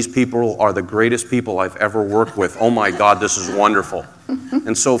 And these people are the greatest people I've ever worked with. Oh my God, this is wonderful.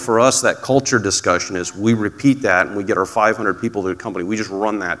 And so for us, that culture discussion is we repeat that and we get our 500 people to the company. We just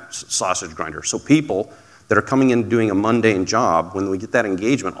run that sausage grinder. So people that are coming in doing a mundane job, when we get that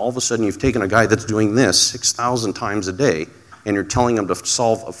engagement, all of a sudden you've taken a guy that's doing this 6,000 times a day and you're telling him to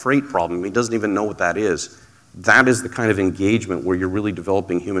solve a freight problem. He doesn't even know what that is. That is the kind of engagement where you're really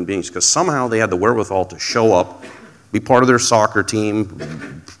developing human beings, because somehow they had the wherewithal to show up, be part of their soccer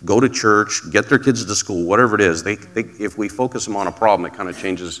team, go to church, get their kids to school, whatever it is. If we focus them on a problem, it kind of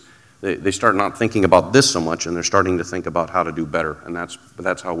changes. They start not thinking about this so much, and they're starting to think about how to do better. And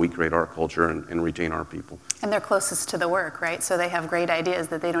that's how we create our culture and retain our people. And they're closest to the work, right? So they have great ideas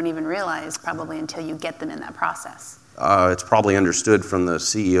that they don't even realize probably until you get them in that process. It's probably understood from the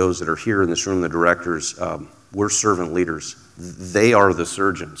CEOs that are here in this room, the directors. We're servant leaders. They are the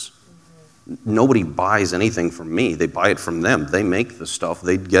surgeons. Nobody buys anything from me. They buy it from them. They make the stuff.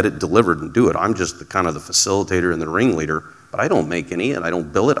 They get it delivered and do it. I'm just the kind of the facilitator and the ringleader, but I don't make any, and I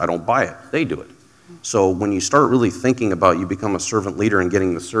don't bill it. I don't buy it. They do it. So when you start really thinking about you become a servant leader and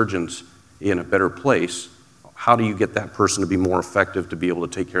getting the surgeons in a better place, how do you get that person to be more effective, to be able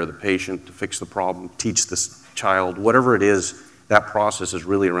to take care of the patient, to fix the problem, teach this child, whatever it is, that process is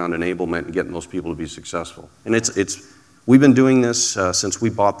really around enablement and getting those people to be successful. And we've been doing this since we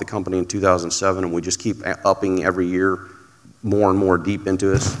bought the company in 2007, and we just keep upping every year more and more deep into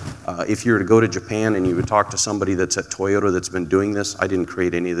this. If you were to go to Japan and you would talk to somebody that's at Toyota that's been doing this, I didn't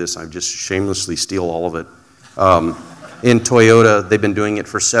create any of this. I just shamelessly steal all of it. In Toyota, they've been doing it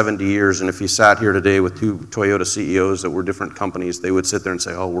for 70 years, and if you sat here today with 2 Toyota CEOs that were different companies, they would sit there and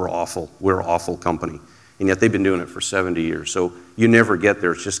say, oh, we're awful. We're an awful company. And yet they've been doing it for 70 years. So you never get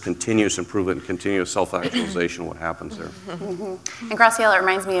there. It's just continuous improvement and continuous self-actualization what happens there. Mm-hmm. And Graciela, it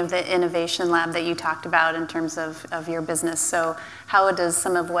reminds me of the innovation lab that you talked about in terms of your business. So how does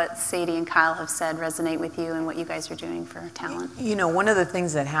some of what Sadie and Kyle have said resonate with you and what you guys are doing for talent? You know, one of the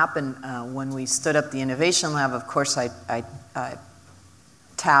things that happened when we stood up the innovation lab, of course, I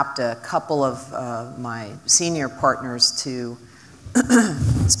tapped a couple of my senior partners to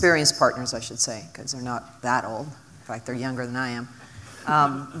experienced partners, I should say, because they're not that old. In fact, they're younger than I am.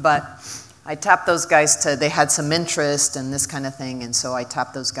 But I tapped those guys they had some interest and this kind of thing, and so I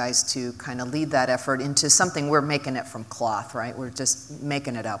tapped those guys to kind of lead that effort into something. We're making it from cloth, right? We're just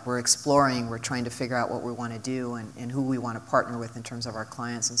making it up. We're exploring, we're trying to figure out what we want to do and who we want to partner with in terms of our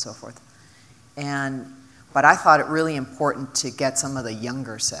clients and so forth. But I thought it really important to get some of the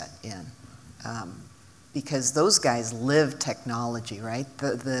younger set in, because those guys live technology, right?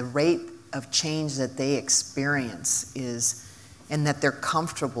 The rate of change that they experience and that they're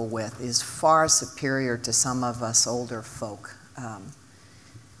comfortable with is far superior to some of us older folk,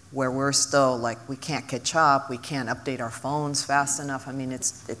 where we're still like, we can't catch up, we can't update our phones fast enough. I mean,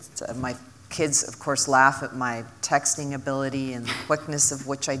 my kids, of course, laugh at my texting ability and the quickness of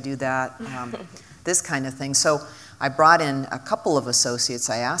which I do that, this kind of thing. So I brought in a couple of associates.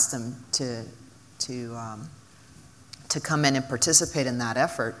 I asked them to come in and participate in that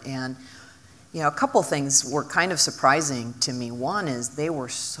effort. And a couple things were kind of surprising to me. One is they were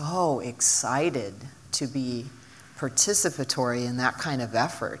so excited to be participatory in that kind of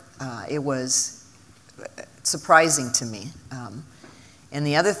effort. It was surprising to me. And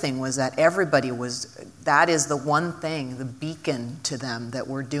the other thing was that that is the one thing, the beacon to them that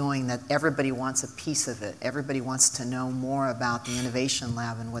we're doing, that everybody wants a piece of it. Everybody wants to know more about the Innovation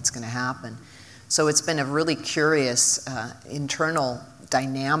Lab and what's going to happen. So it's been a really curious internal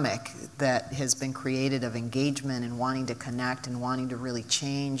dynamic that has been created of engagement and wanting to connect and wanting to really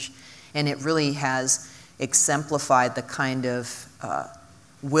change. And it really has exemplified the kind of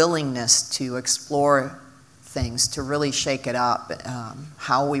willingness to explore things, to really shake it up,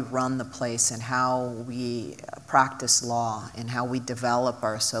 how we run the place and how we practice law and how we develop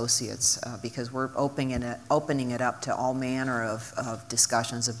our associates, because we're opening it up to all manner of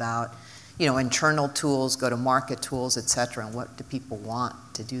discussions about internal tools, go-to-market tools, et cetera, and what do people want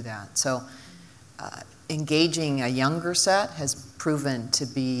to do that. So engaging a younger set has proven to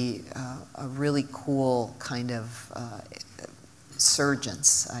be a really cool kind of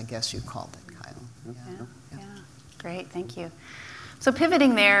surgence, I guess you called it, Kyle. Yeah. Great, thank you. So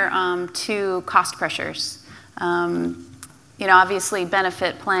pivoting there to cost pressures. Obviously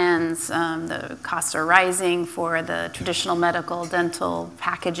benefit plans, the costs are rising for the traditional medical, dental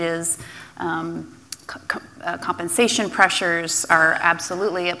packages. Compensation pressures are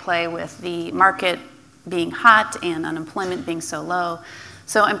absolutely at play with the market being hot and unemployment being so low.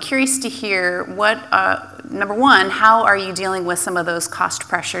 So I'm curious to hear number one, how are you dealing with some of those cost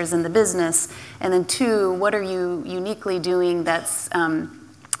pressures in the business? And then two, what are you uniquely doing that's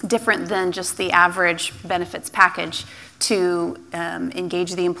different than just the average benefits package to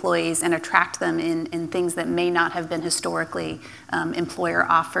engage the employees and attract them in things that may not have been historically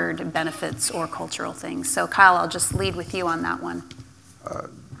employer-offered benefits or cultural things? So Kyle, I'll just lead with you on that one.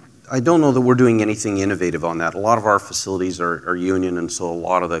 I don't know that we're doing anything innovative on that. A lot of our facilities are union, and so a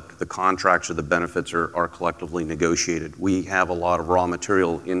lot of the contracts or the benefits are collectively negotiated. We have a lot of raw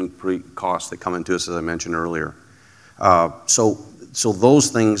material costs that come into us, as I mentioned earlier. So those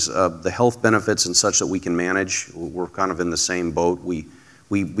things, the health benefits and such that we can manage, we're kind of in the same boat. We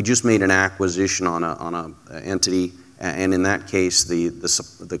just made an acquisition on a entity, and in that case,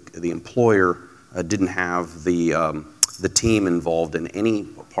 the employer didn't have the team involved in any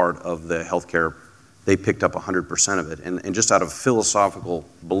part of the healthcare. They picked up 100% of it, and just out of philosophical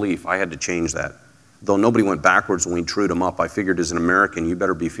belief, I had to change that. Though nobody went backwards when we trued them up, I figured as an American, you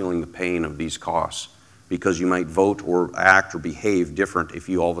better be feeling the pain of these costs, because you might vote or act or behave different if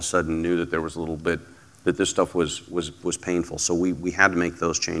you all of a sudden knew that there was a little bit that this stuff was painful. So we had to make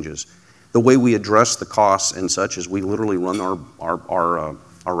those changes. The way we address the costs and such is we literally run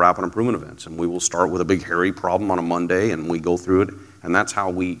our rapid improvement events, and we will start with a big hairy problem on a Monday, and we go through it, and that's how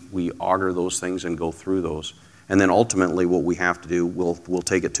we auger those things and go through those. And then ultimately what we have to do, we'll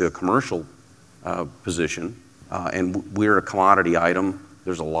take it to a commercial position, and we're a commodity item.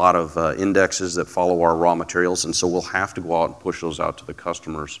 There's a lot of indexes that follow our raw materials, and so we'll have to go out and push those out to the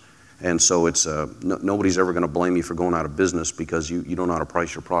customers. And so it's nobody's ever going to blame you for going out of business because you don't know how to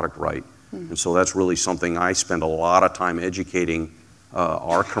price your product right. Mm-hmm. And so that's really something I spend a lot of time educating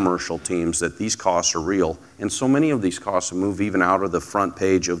our commercial teams that these costs are real. And so many of these costs have moved even out of the front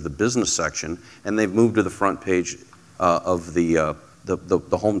page of the business section, and they've moved to the front page of the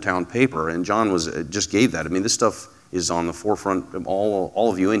hometown paper. And John just gave that. I mean, this stuff is on the forefront. All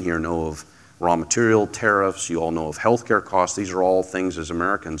of you in here know of raw material, tariffs, you all know of healthcare costs. These are all things as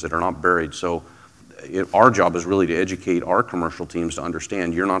Americans that are not buried. So our job is really to educate our commercial teams to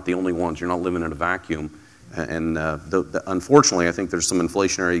understand you're not the only ones, you're not living in a vacuum. And unfortunately, I think there's some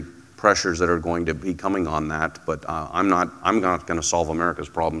inflationary pressures that are going to be coming on that, but I'm not going to solve America's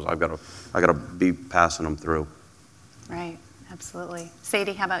problems. I've got to be passing them through. Right. Absolutely.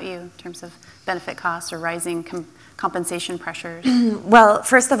 Sadie, how about you in terms of benefit costs or rising compensation pressures? Well,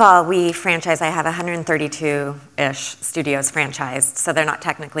 first of all, we franchise. I have 132-ish studios franchised, so they're not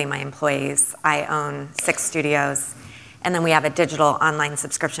technically my employees. I own 6 studios, and then we have a digital online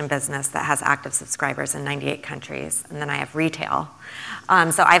subscription business that has active subscribers in 98 countries, and then I have retail.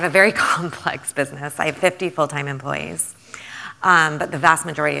 So I have a very complex business. I have 50 full-time employees, but the vast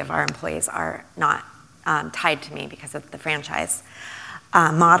majority of our employees are not tied to me because of the franchise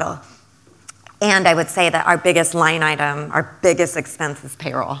model. And I would say that our biggest line item, our biggest expense is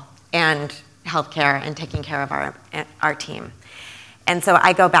payroll and healthcare and taking care of our team. And so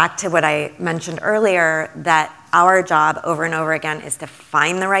I go back to what I mentioned earlier, that our job over and over again is to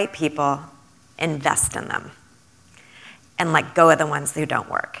find the right people, invest in them, and let go of the ones who don't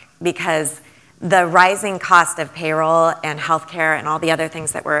work. Because the rising cost of payroll and healthcare and all the other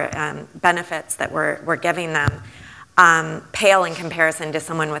things that we're benefits that we're giving them pale in comparison to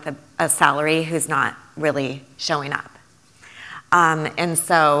someone with a salary who's not really showing up. And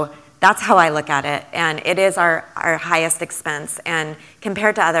so that's how I look at it. And it is our highest expense. And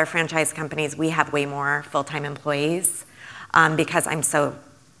compared to other franchise companies, we have way more full-time employees because I'm so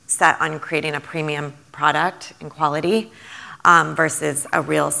set on creating a premium product and quality versus a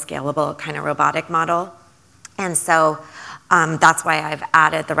real scalable kind of robotic model. And so that's why I've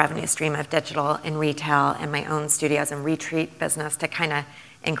added the revenue stream of digital and retail and my own studios and retreat business to kind of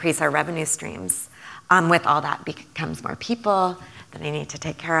increase our revenue streams. With all that becomes more people that I need to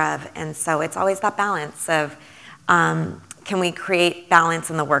take care of. And so it's always that balance of can we create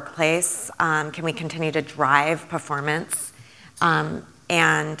balance in the workplace? Can we continue to drive performance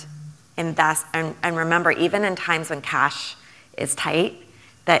and invest? And remember, even in times when cash is tight,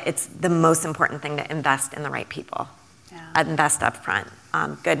 that it's the most important thing to invest in the right people. Yeah. Invest up front.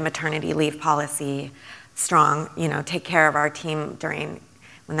 Good maternity leave policy, strong, take care of our team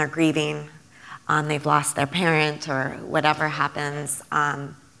when they're grieving, they've lost their parent or whatever happens,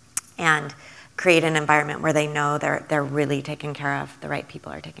 and create an environment where they know they're really taken care of, the right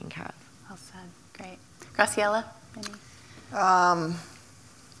people are taken care of. Well said. Great. Graciela? Any?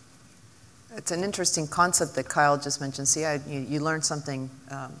 It's an interesting concept that Kyle just mentioned. See, you learn something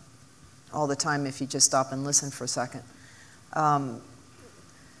all the time if you just stop and listen for a second.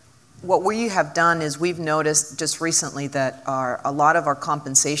 What we have done is we've noticed just recently that a lot of our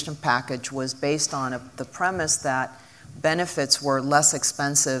compensation package was based on the premise that benefits were less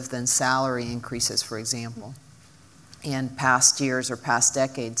expensive than salary increases, for example, in past years or past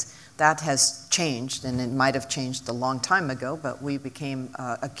decades. That has changed, and it might have changed a long time ago, but we became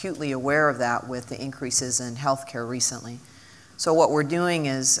acutely aware of that with the increases in healthcare recently. So what we're doing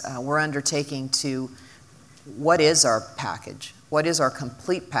is we're undertaking what is our package? What is our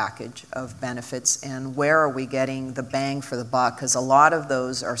complete package of benefits, and where are we getting the bang for the buck? Because a lot of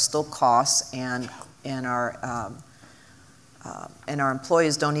those are still costs, and our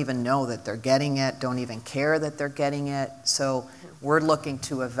employees don't even know that they're getting it, don't even care that they're getting it. So we're looking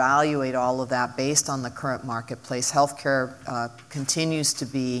to evaluate all of that based on the current marketplace. Healthcare continues to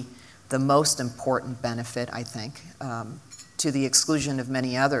be the most important benefit, I think, to the exclusion of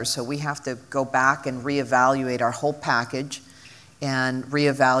many others. So we have to go back and reevaluate our whole package and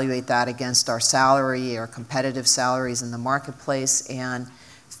reevaluate that against our salary, our competitive salaries in the marketplace, and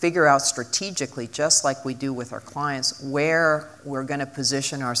figure out strategically, just like we do with our clients, where we're going to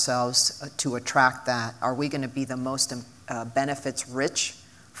position ourselves to attract that. Are we going to be the most benefits-rich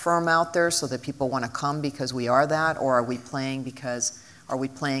firm out there so that people want to come because we are that, or are we playing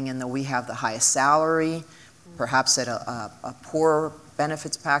in that we have the highest salary, perhaps at a poor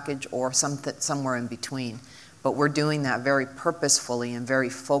benefits package, or somewhere in between? But we're doing that very purposefully and very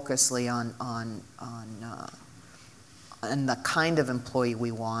focusedly on the kind of employee we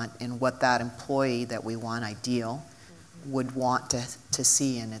want and what that employee that we want ideal would want to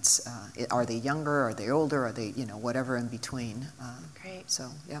see. And it's are they younger, are they older, are they whatever in between. Great. So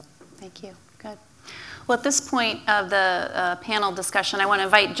yep. Thank you. Good. Well, at this point of the panel discussion, I want to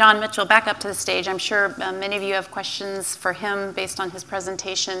invite John Mitchell back up to the stage. I'm sure many of you have questions for him based on his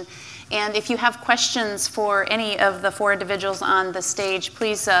presentation. And if you have questions for any of the 4 individuals on the stage,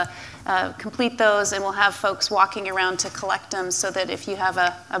 please complete those, and we'll have folks walking around to collect them so that if you have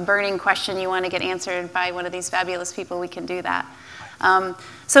a burning question you want to get answered by one of these fabulous people, we can do that.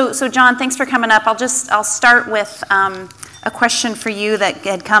 So John, thanks for coming up. I'll start with a question for you that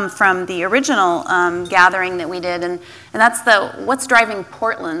had come from the original gathering that we did, and that's what's driving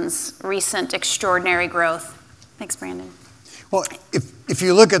Portland's recent extraordinary growth? Thanks, Brandon. Well, if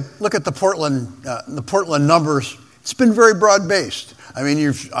you look at the Portland numbers, it's been very broad-based. I mean,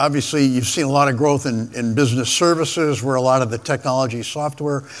 you've seen a lot of growth in business services, where a lot of the technology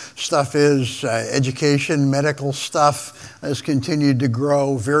software stuff is. Education, medical stuff has continued to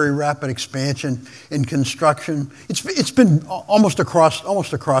grow. Very rapid expansion in construction. It's been almost across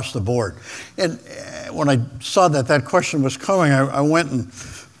the board. And when I saw that question was coming, I went and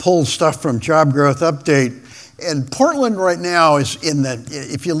pulled stuff from Job Growth Update. And Portland right now is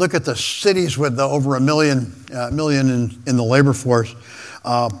if you look at the cities with over a million in the labor force,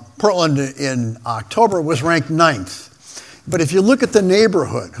 Portland in October was ranked 9th. But if you look at the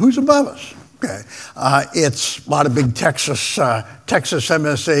neighborhood, who's above us? Okay, it's a lot of big Texas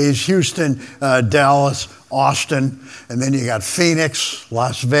MSAs, Houston, Dallas, Austin, and then you got Phoenix,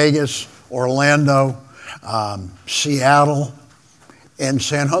 Las Vegas, Orlando, Seattle, and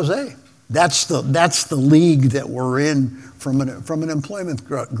San Jose. That's the league that we're in from an employment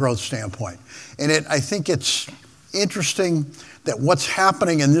growth standpoint. And I think it's interesting that what's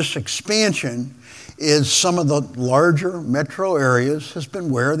happening in this expansion is some of the larger metro areas has been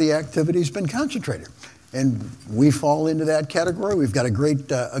where the activity's been concentrated. And we fall into that category. We've got a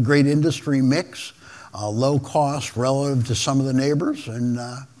great industry mix, low cost relative to some of the neighbors, and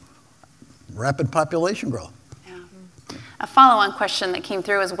rapid population growth. A follow-on question that came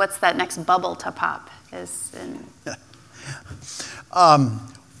through is, what's that next bubble to pop?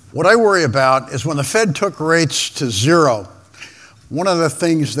 What I worry about is when the Fed took rates to zero, one of the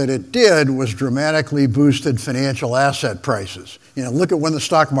things that it did was dramatically boosted financial asset prices. Look at when the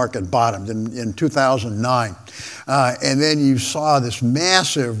stock market bottomed in 2009. And then you saw this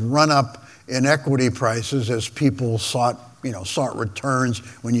massive run-up in equity prices as people sought returns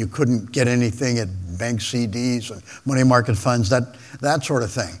when you couldn't get anything at bank CDs and money market funds, that sort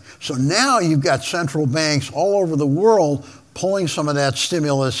of thing. So now you've got central banks all over the world pulling some of that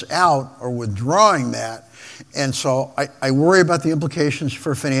stimulus out or withdrawing that. And so I worry about the implications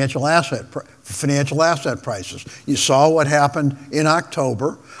for financial asset prices. You saw what happened in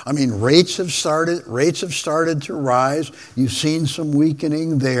October. I mean, rates have started to rise. You've seen some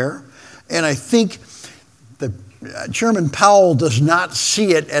weakening there. And I think Chairman Powell does not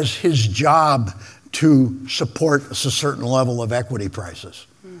see it as his job to support a certain level of equity prices.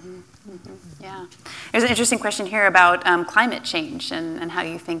 Yeah. There's an interesting question here about climate change and how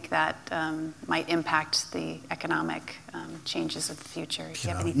you think that might impact the economic changes of the future. Do you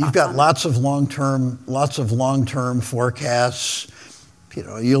have any thoughts? You've got lots of long-term forecasts.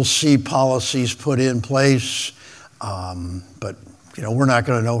 You'll see policies put in place, but we're not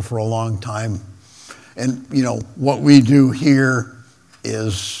going to know for a long time. And, what we do here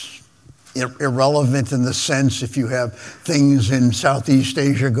is irrelevant in the sense if you have things in Southeast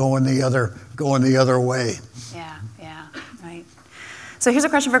Asia going the other way. Yeah, right. So here's a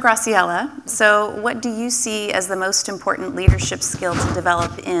question for Graciela. So what do you see as the most important leadership skill to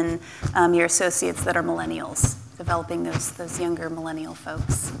develop in your associates that are millennials, developing those younger millennial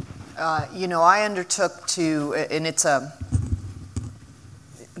folks? I undertook and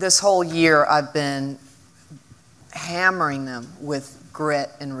this whole year I've been hammering them with grit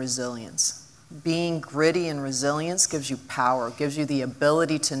and resilience. Being gritty and resilience gives you power, gives you the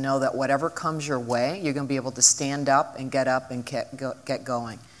ability to know that whatever comes your way, you're going to be able to stand up and get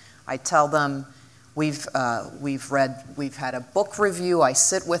going. I tell them we've had a book review. I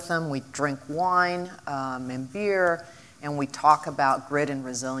sit with them. We drink wine and beer, and we talk about grit and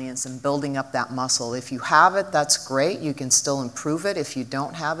resilience and building up that muscle. If you have it, that's great. You can still improve it. If you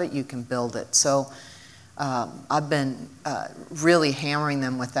don't have it, you can build it. So I've been really hammering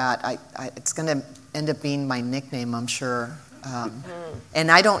them with that. It's going to end up being my nickname, I'm sure. And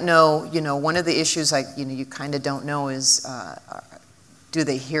I don't know, one of the issues you kind of don't know is, do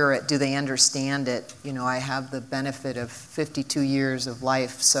they hear it? Do they understand it? I have the benefit of 52 years of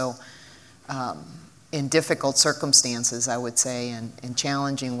life. So in difficult circumstances, I would say, and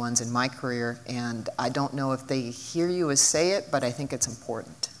challenging ones in my career. And I don't know if they hear you as say it, but I think it's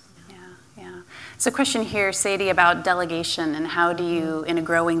important. Yeah. So a question here, Sadie, about delegation and how do you, in a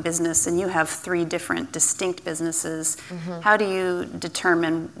growing business, and you have 3 different distinct businesses, how do you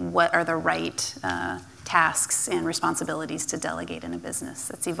determine what are the right tasks and responsibilities to delegate in a business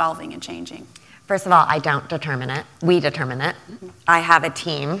that's evolving and changing? First of all, I don't determine it. We determine it. I have a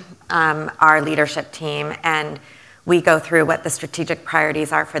team, our leadership team, and we go through what the strategic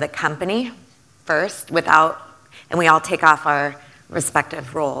priorities are for the company first and we all take off our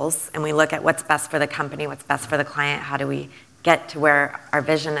respective roles and we look at what's best for the company, what's best for the client, how do we get to where our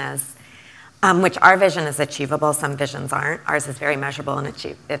vision is, which our vision is achievable, some visions aren't. Ours is very measurable and it's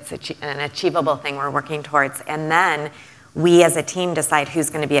an achievable thing we're working towards. And then we as a team decide who's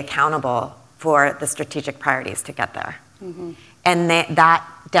going to be accountable for the strategic priorities to get there. and that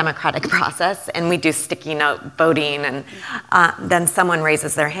democratic process, and we do sticky note voting, and then someone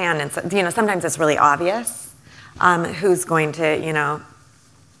raises their hand, and so, sometimes it's really obvious who's going to,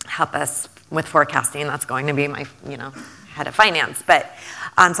 help us with forecasting. That's going to be my, head of finance, but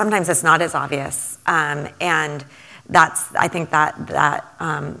sometimes it's not as obvious, and I think that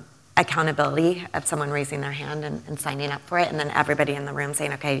accountability of someone raising their hand and signing up for it, and then everybody in the room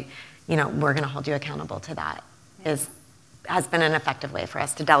saying, okay, we're going to hold you accountable to that, has been an effective way for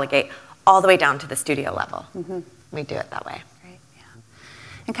us to delegate all the way down to the studio level. Mm-hmm. We do it that way. Great, yeah.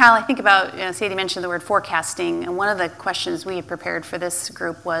 And Kyle, I think about, Sadie mentioned the word forecasting, and one of the questions we had prepared for this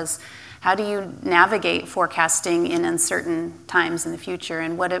group was, how do you navigate forecasting in uncertain times in the future,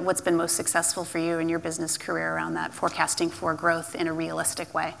 and what's been most successful for you in your business career around that forecasting for growth in a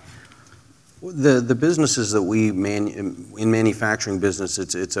realistic way? The businesses that in manufacturing business,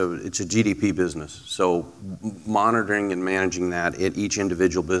 it's a GDP business. So monitoring and managing that at each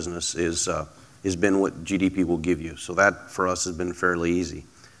individual business has been what GDP will give you. So that for us has been fairly easy.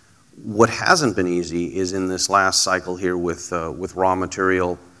 What hasn't been easy is in this last cycle here with raw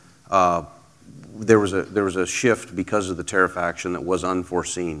material. There was a shift because of the tariff action that was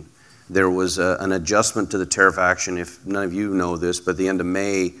unforeseen. There was an adjustment to the tariff action. If none of you know this, but at the end of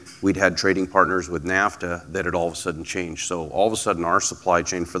May, we'd had trading partners with NAFTA that had all of a sudden changed. So all of a sudden, our supply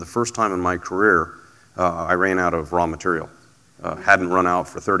chain, for the first time in my career, I ran out of raw material. Hadn't run out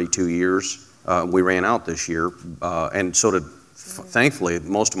for 32 years. We ran out this year, and so did, thankfully,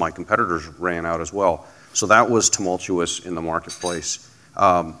 most of my competitors ran out as well. So that was tumultuous in the marketplace.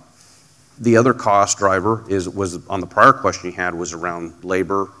 The other cost driver was on the prior question you had was around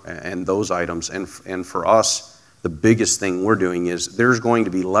labor and those items. And for us, the biggest thing we're doing is there's going to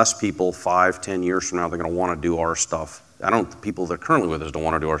be less people 5-10 years from now that are going to want to do our stuff. The people that are currently with us don't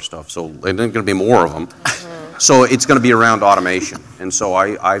want to do our stuff. So there's going to be more of them. Mm-hmm. So it's going to be around automation. And so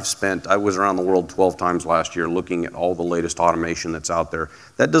I was around the world 12 times last year looking at all the latest automation that's out there.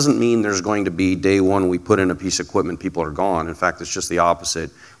 That doesn't mean there's going to be day one we put in a piece of equipment, people are gone. In fact, it's just the opposite.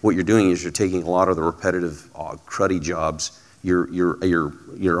 What you're doing is you're taking a lot of the repetitive, cruddy jobs, you're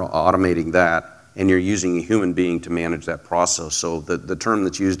automating that, and you're using a human being to manage that process. So the term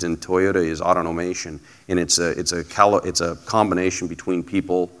that's used in Toyota is automation, and it's a combination between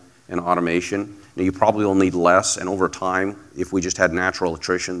people and automation. Now, you probably will need less, and over time, if we just had natural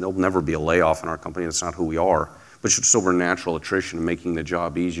attrition, there'll never be a layoff in our company. That's not who we are. But it's just over natural attrition and making the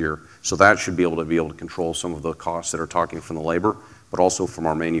job easier. So that should be able to control some of the costs that are talking from the labor, but also from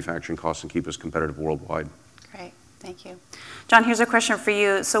our manufacturing costs and keep us competitive worldwide. Great, thank you. John, here's a question for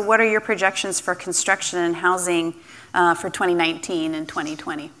you. So what are your projections for construction and housing for 2019 and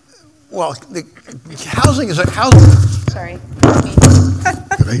 2020? Well, the housing is a housing. Sorry, that's me.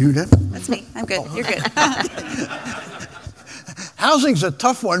 Did I do that? That's me. I'm good. You're good. Housing's a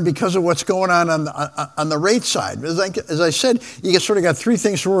tough one because of what's going on the rate side. As I said, you sort of got three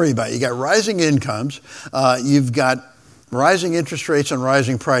things to worry about. You got rising incomes, you've got rising interest rates and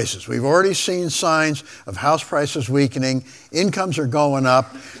rising prices. We've already seen signs of house prices weakening. Incomes are going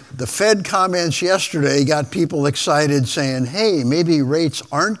up. The Fed comments yesterday got people excited saying, hey, maybe rates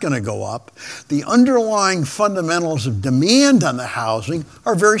aren't going to go up. The underlying fundamentals of demand on the housing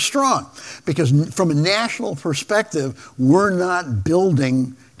are very strong because from a national perspective, we're not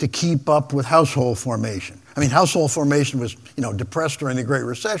building to keep up with household formation. I mean, household formation was, depressed during the Great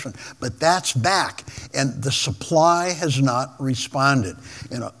Recession, but that's back, and the supply has not responded.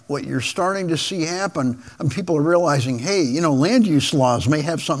 What you're starting to see happen, and people are realizing, hey, land use laws may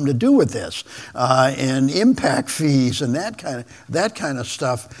have something to do with this, and impact fees and that kind of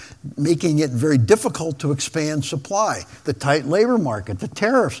stuff, making it very difficult to expand supply. The tight labor market, the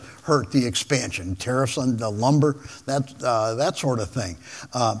tariffs hurt the expansion, tariffs on the lumber, that sort of thing.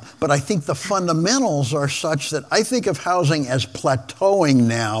 But I think the fundamentals are such that I think of housing as plateauing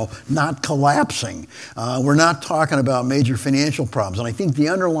now, not collapsing. We're not talking about major financial problems. And I think the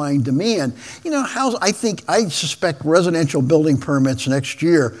underlying demand, I suspect residential building permits next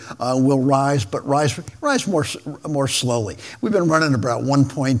year will rise, but rise more slowly. We've been running about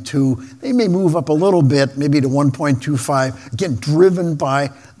 1.2. They may move up a little bit, maybe to 1.25, again, driven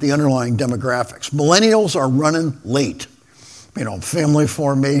by the underlying demographics. Millennials are running late. Family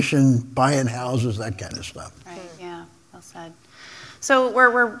formation, buying houses, that kind of stuff. Right, yeah, well said. So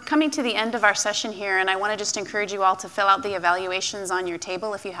we're coming to the end of our session here, and I want to just encourage you all to fill out the evaluations on your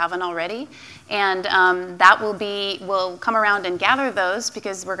table if you haven't already. And we'll come around and gather those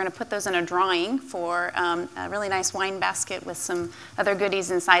because we're going to put those in a drawing for a really nice wine basket with some other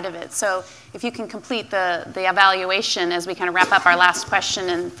goodies inside of it. So if you can complete the evaluation as we kind of wrap up our last question,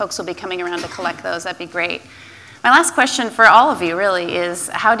 and folks will be coming around to collect those, that'd be great. My last question for all of you really is,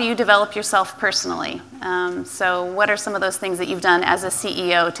 how do you develop yourself personally? So what are some of those things that you've done as a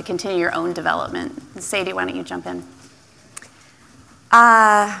CEO to continue your own development? Sadie, why don't you jump in?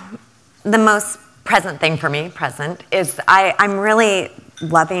 The most present thing for me, is I'm really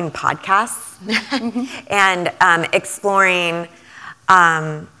loving podcasts and exploring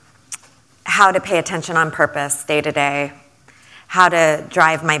how to pay attention on purpose day to day, how to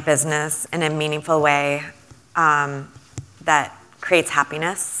drive my business in a meaningful way that creates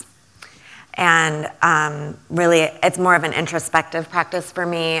happiness. And really, it's more of an introspective practice for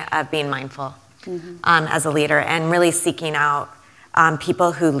me of being mindful as a leader and really seeking out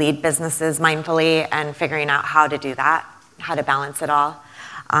people who lead businesses mindfully and figuring out how to do that, how to balance it all.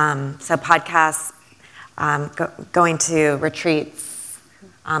 So podcasts, going to retreats,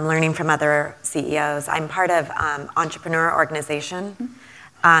 learning from other CEOs. I'm part of entrepreneur organization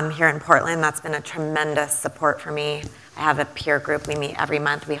here in Portland. That's been a tremendous support for me. I have a peer group. We meet every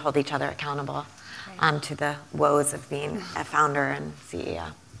month. We hold each other accountable to the woes of being a founder and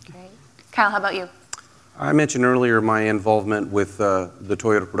CEO. Great. Kyle, how about you? I mentioned earlier my involvement with the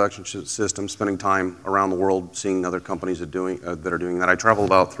Toyota production system, spending time around the world, seeing other companies that are doing that. I travel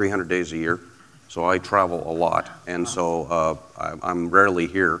about 300 days a year, so I travel a lot, and so I'm rarely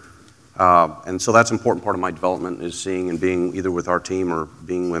here. And so that's an important part of my development, is seeing and being either with our team or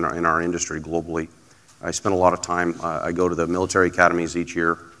being in our industry globally. I spend a lot of time, I go to the military academies each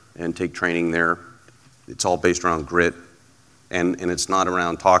year and take training there. It's all based around grit, and it's not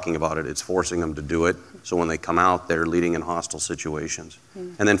around talking about it, it's forcing them to do it. So when they come out, they're leading in hostile situations.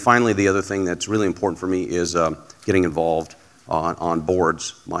 And then finally, the other thing that's really important for me is getting involved on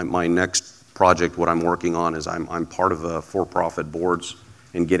boards. My next project, what I'm working on, is I'm part of for-profit boards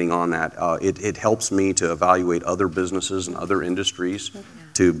and getting on that. It helps me to evaluate other businesses and other industries,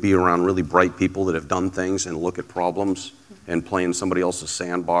 to be around really bright people that have done things and look at problems and play in somebody else's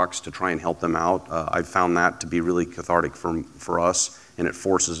sandbox to try and help them out. I've found that to be really cathartic for us, and it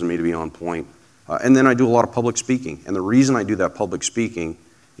forces me to be on point. And then I do a lot of public speaking. And the reason I do that public speaking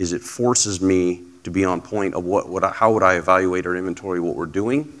is it forces me to be on point of how would I evaluate or inventory what we're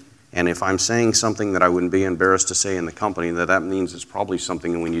doing. And if I'm saying something that I wouldn't be embarrassed to say in the company, that means it's probably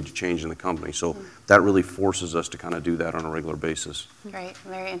something that we need to change in the company. So that really forces us to kind of do that on a regular basis. Great,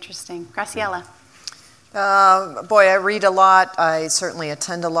 very interesting. Graciela. Boy, I read a lot. I certainly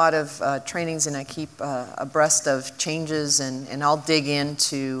attend a lot of trainings, and I keep abreast of changes, and I'll dig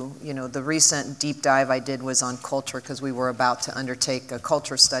into, the recent deep dive I did was on culture, because we were about to undertake a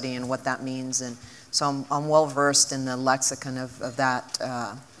culture study and what that means. And so I'm well versed in the lexicon of that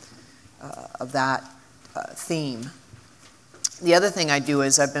theme. The other thing I do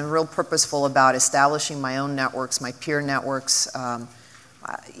is I've been real purposeful about establishing my own networks, my peer networks.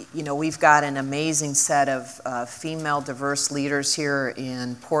 We've got an amazing set of female diverse leaders here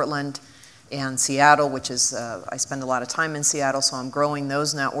in Portland and Seattle, which is, I spend a lot of time in Seattle, so I'm growing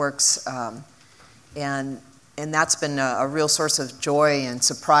those networks. And that's been a real source of joy and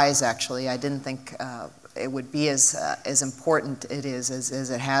surprise, actually. I didn't think it would be as important as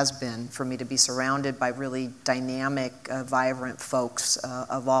it has been for me to be surrounded by really dynamic, vibrant folks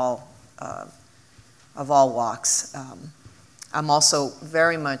of all walks. I'm also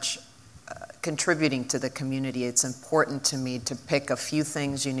very much contributing to the community. It's important to me to pick a few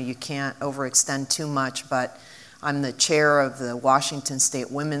things. You can't overextend too much, but I'm the chair of the Washington State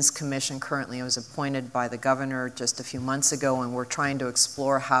Women's Commission currently. I was appointed by the governor just a few months ago, and we're trying to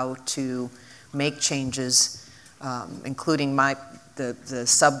explore how to make changes, including the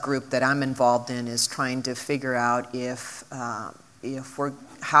subgroup that I'm involved in is trying to figure out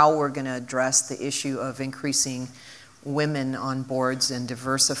how we're going to address the issue of increasing women on boards and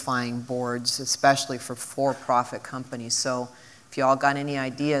diversifying boards, especially for-profit companies. So if you all got any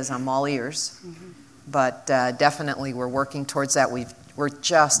ideas, I'm all ears. But definitely we're working towards that. We're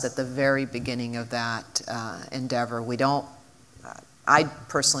just at the very beginning of that endeavor. I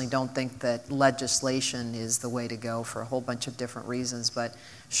personally don't think that legislation is the way to go for a whole bunch of different reasons, but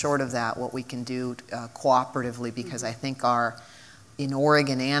short of that, what we can do cooperatively, because I think in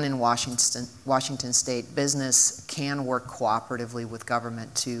Oregon and in Washington State, business can work cooperatively with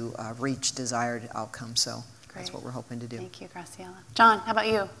government to reach desired outcomes. So that's what we're hoping to do. Thank you, Graciela. John, how about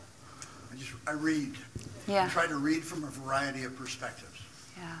you? I read. Yeah. I try to read from a variety of perspectives.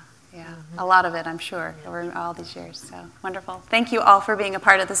 Yeah, a lot of it, I'm sure, over all these years. So wonderful. Thank you all for being a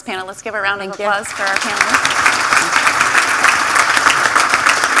part of this panel. Let's give a round of applause for our panelists.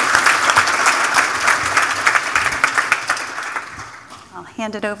 I'll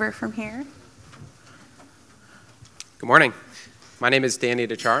hand it over from here. Good morning. My name is Danny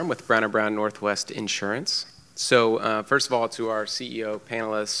DeCharm with Brown & Brown Northwest Insurance. So first of all, to our CEO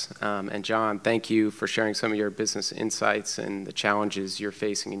panelists and John, thank you for sharing some of your business insights and the challenges you're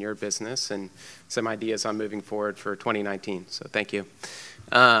facing in your business and some ideas on moving forward for 2019. So thank you.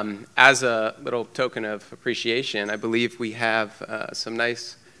 As a little token of appreciation, I believe we have some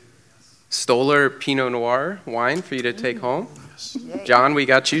nice Stoller Pinot Noir wine for you to take home. John, we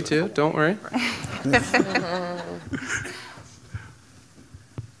got you too, don't worry.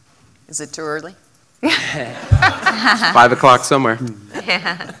 Is it too early? 5 o'clock somewhere.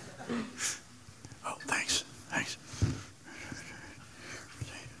 Oh, thanks.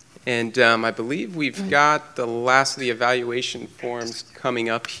 And I believe we've got the last of the evaluation forms coming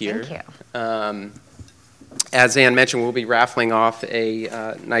up here. Thank you. As Ann mentioned, we'll be raffling off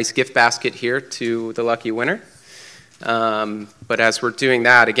a nice gift basket here to the lucky winner. But as we're doing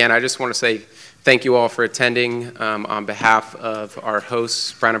that, again, I just want to say thank you all for attending on behalf of our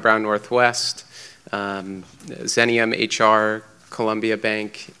hosts, Brown & Brown Northwest, Xenium HR, Columbia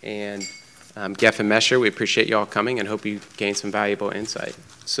Bank, and Geffen Mesher. We appreciate you all coming and hope you gain some valuable insight.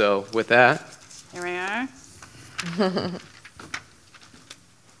 So with that. Here we are.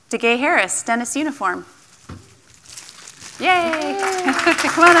 DeGay Harris, dentist uniform. Yay!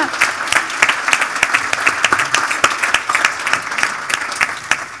 Come on up.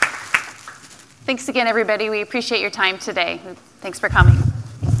 Thanks again, everybody. We appreciate your time today. Thanks for coming.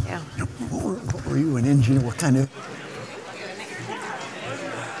 Yeah. What were you, an engineer? What kind of?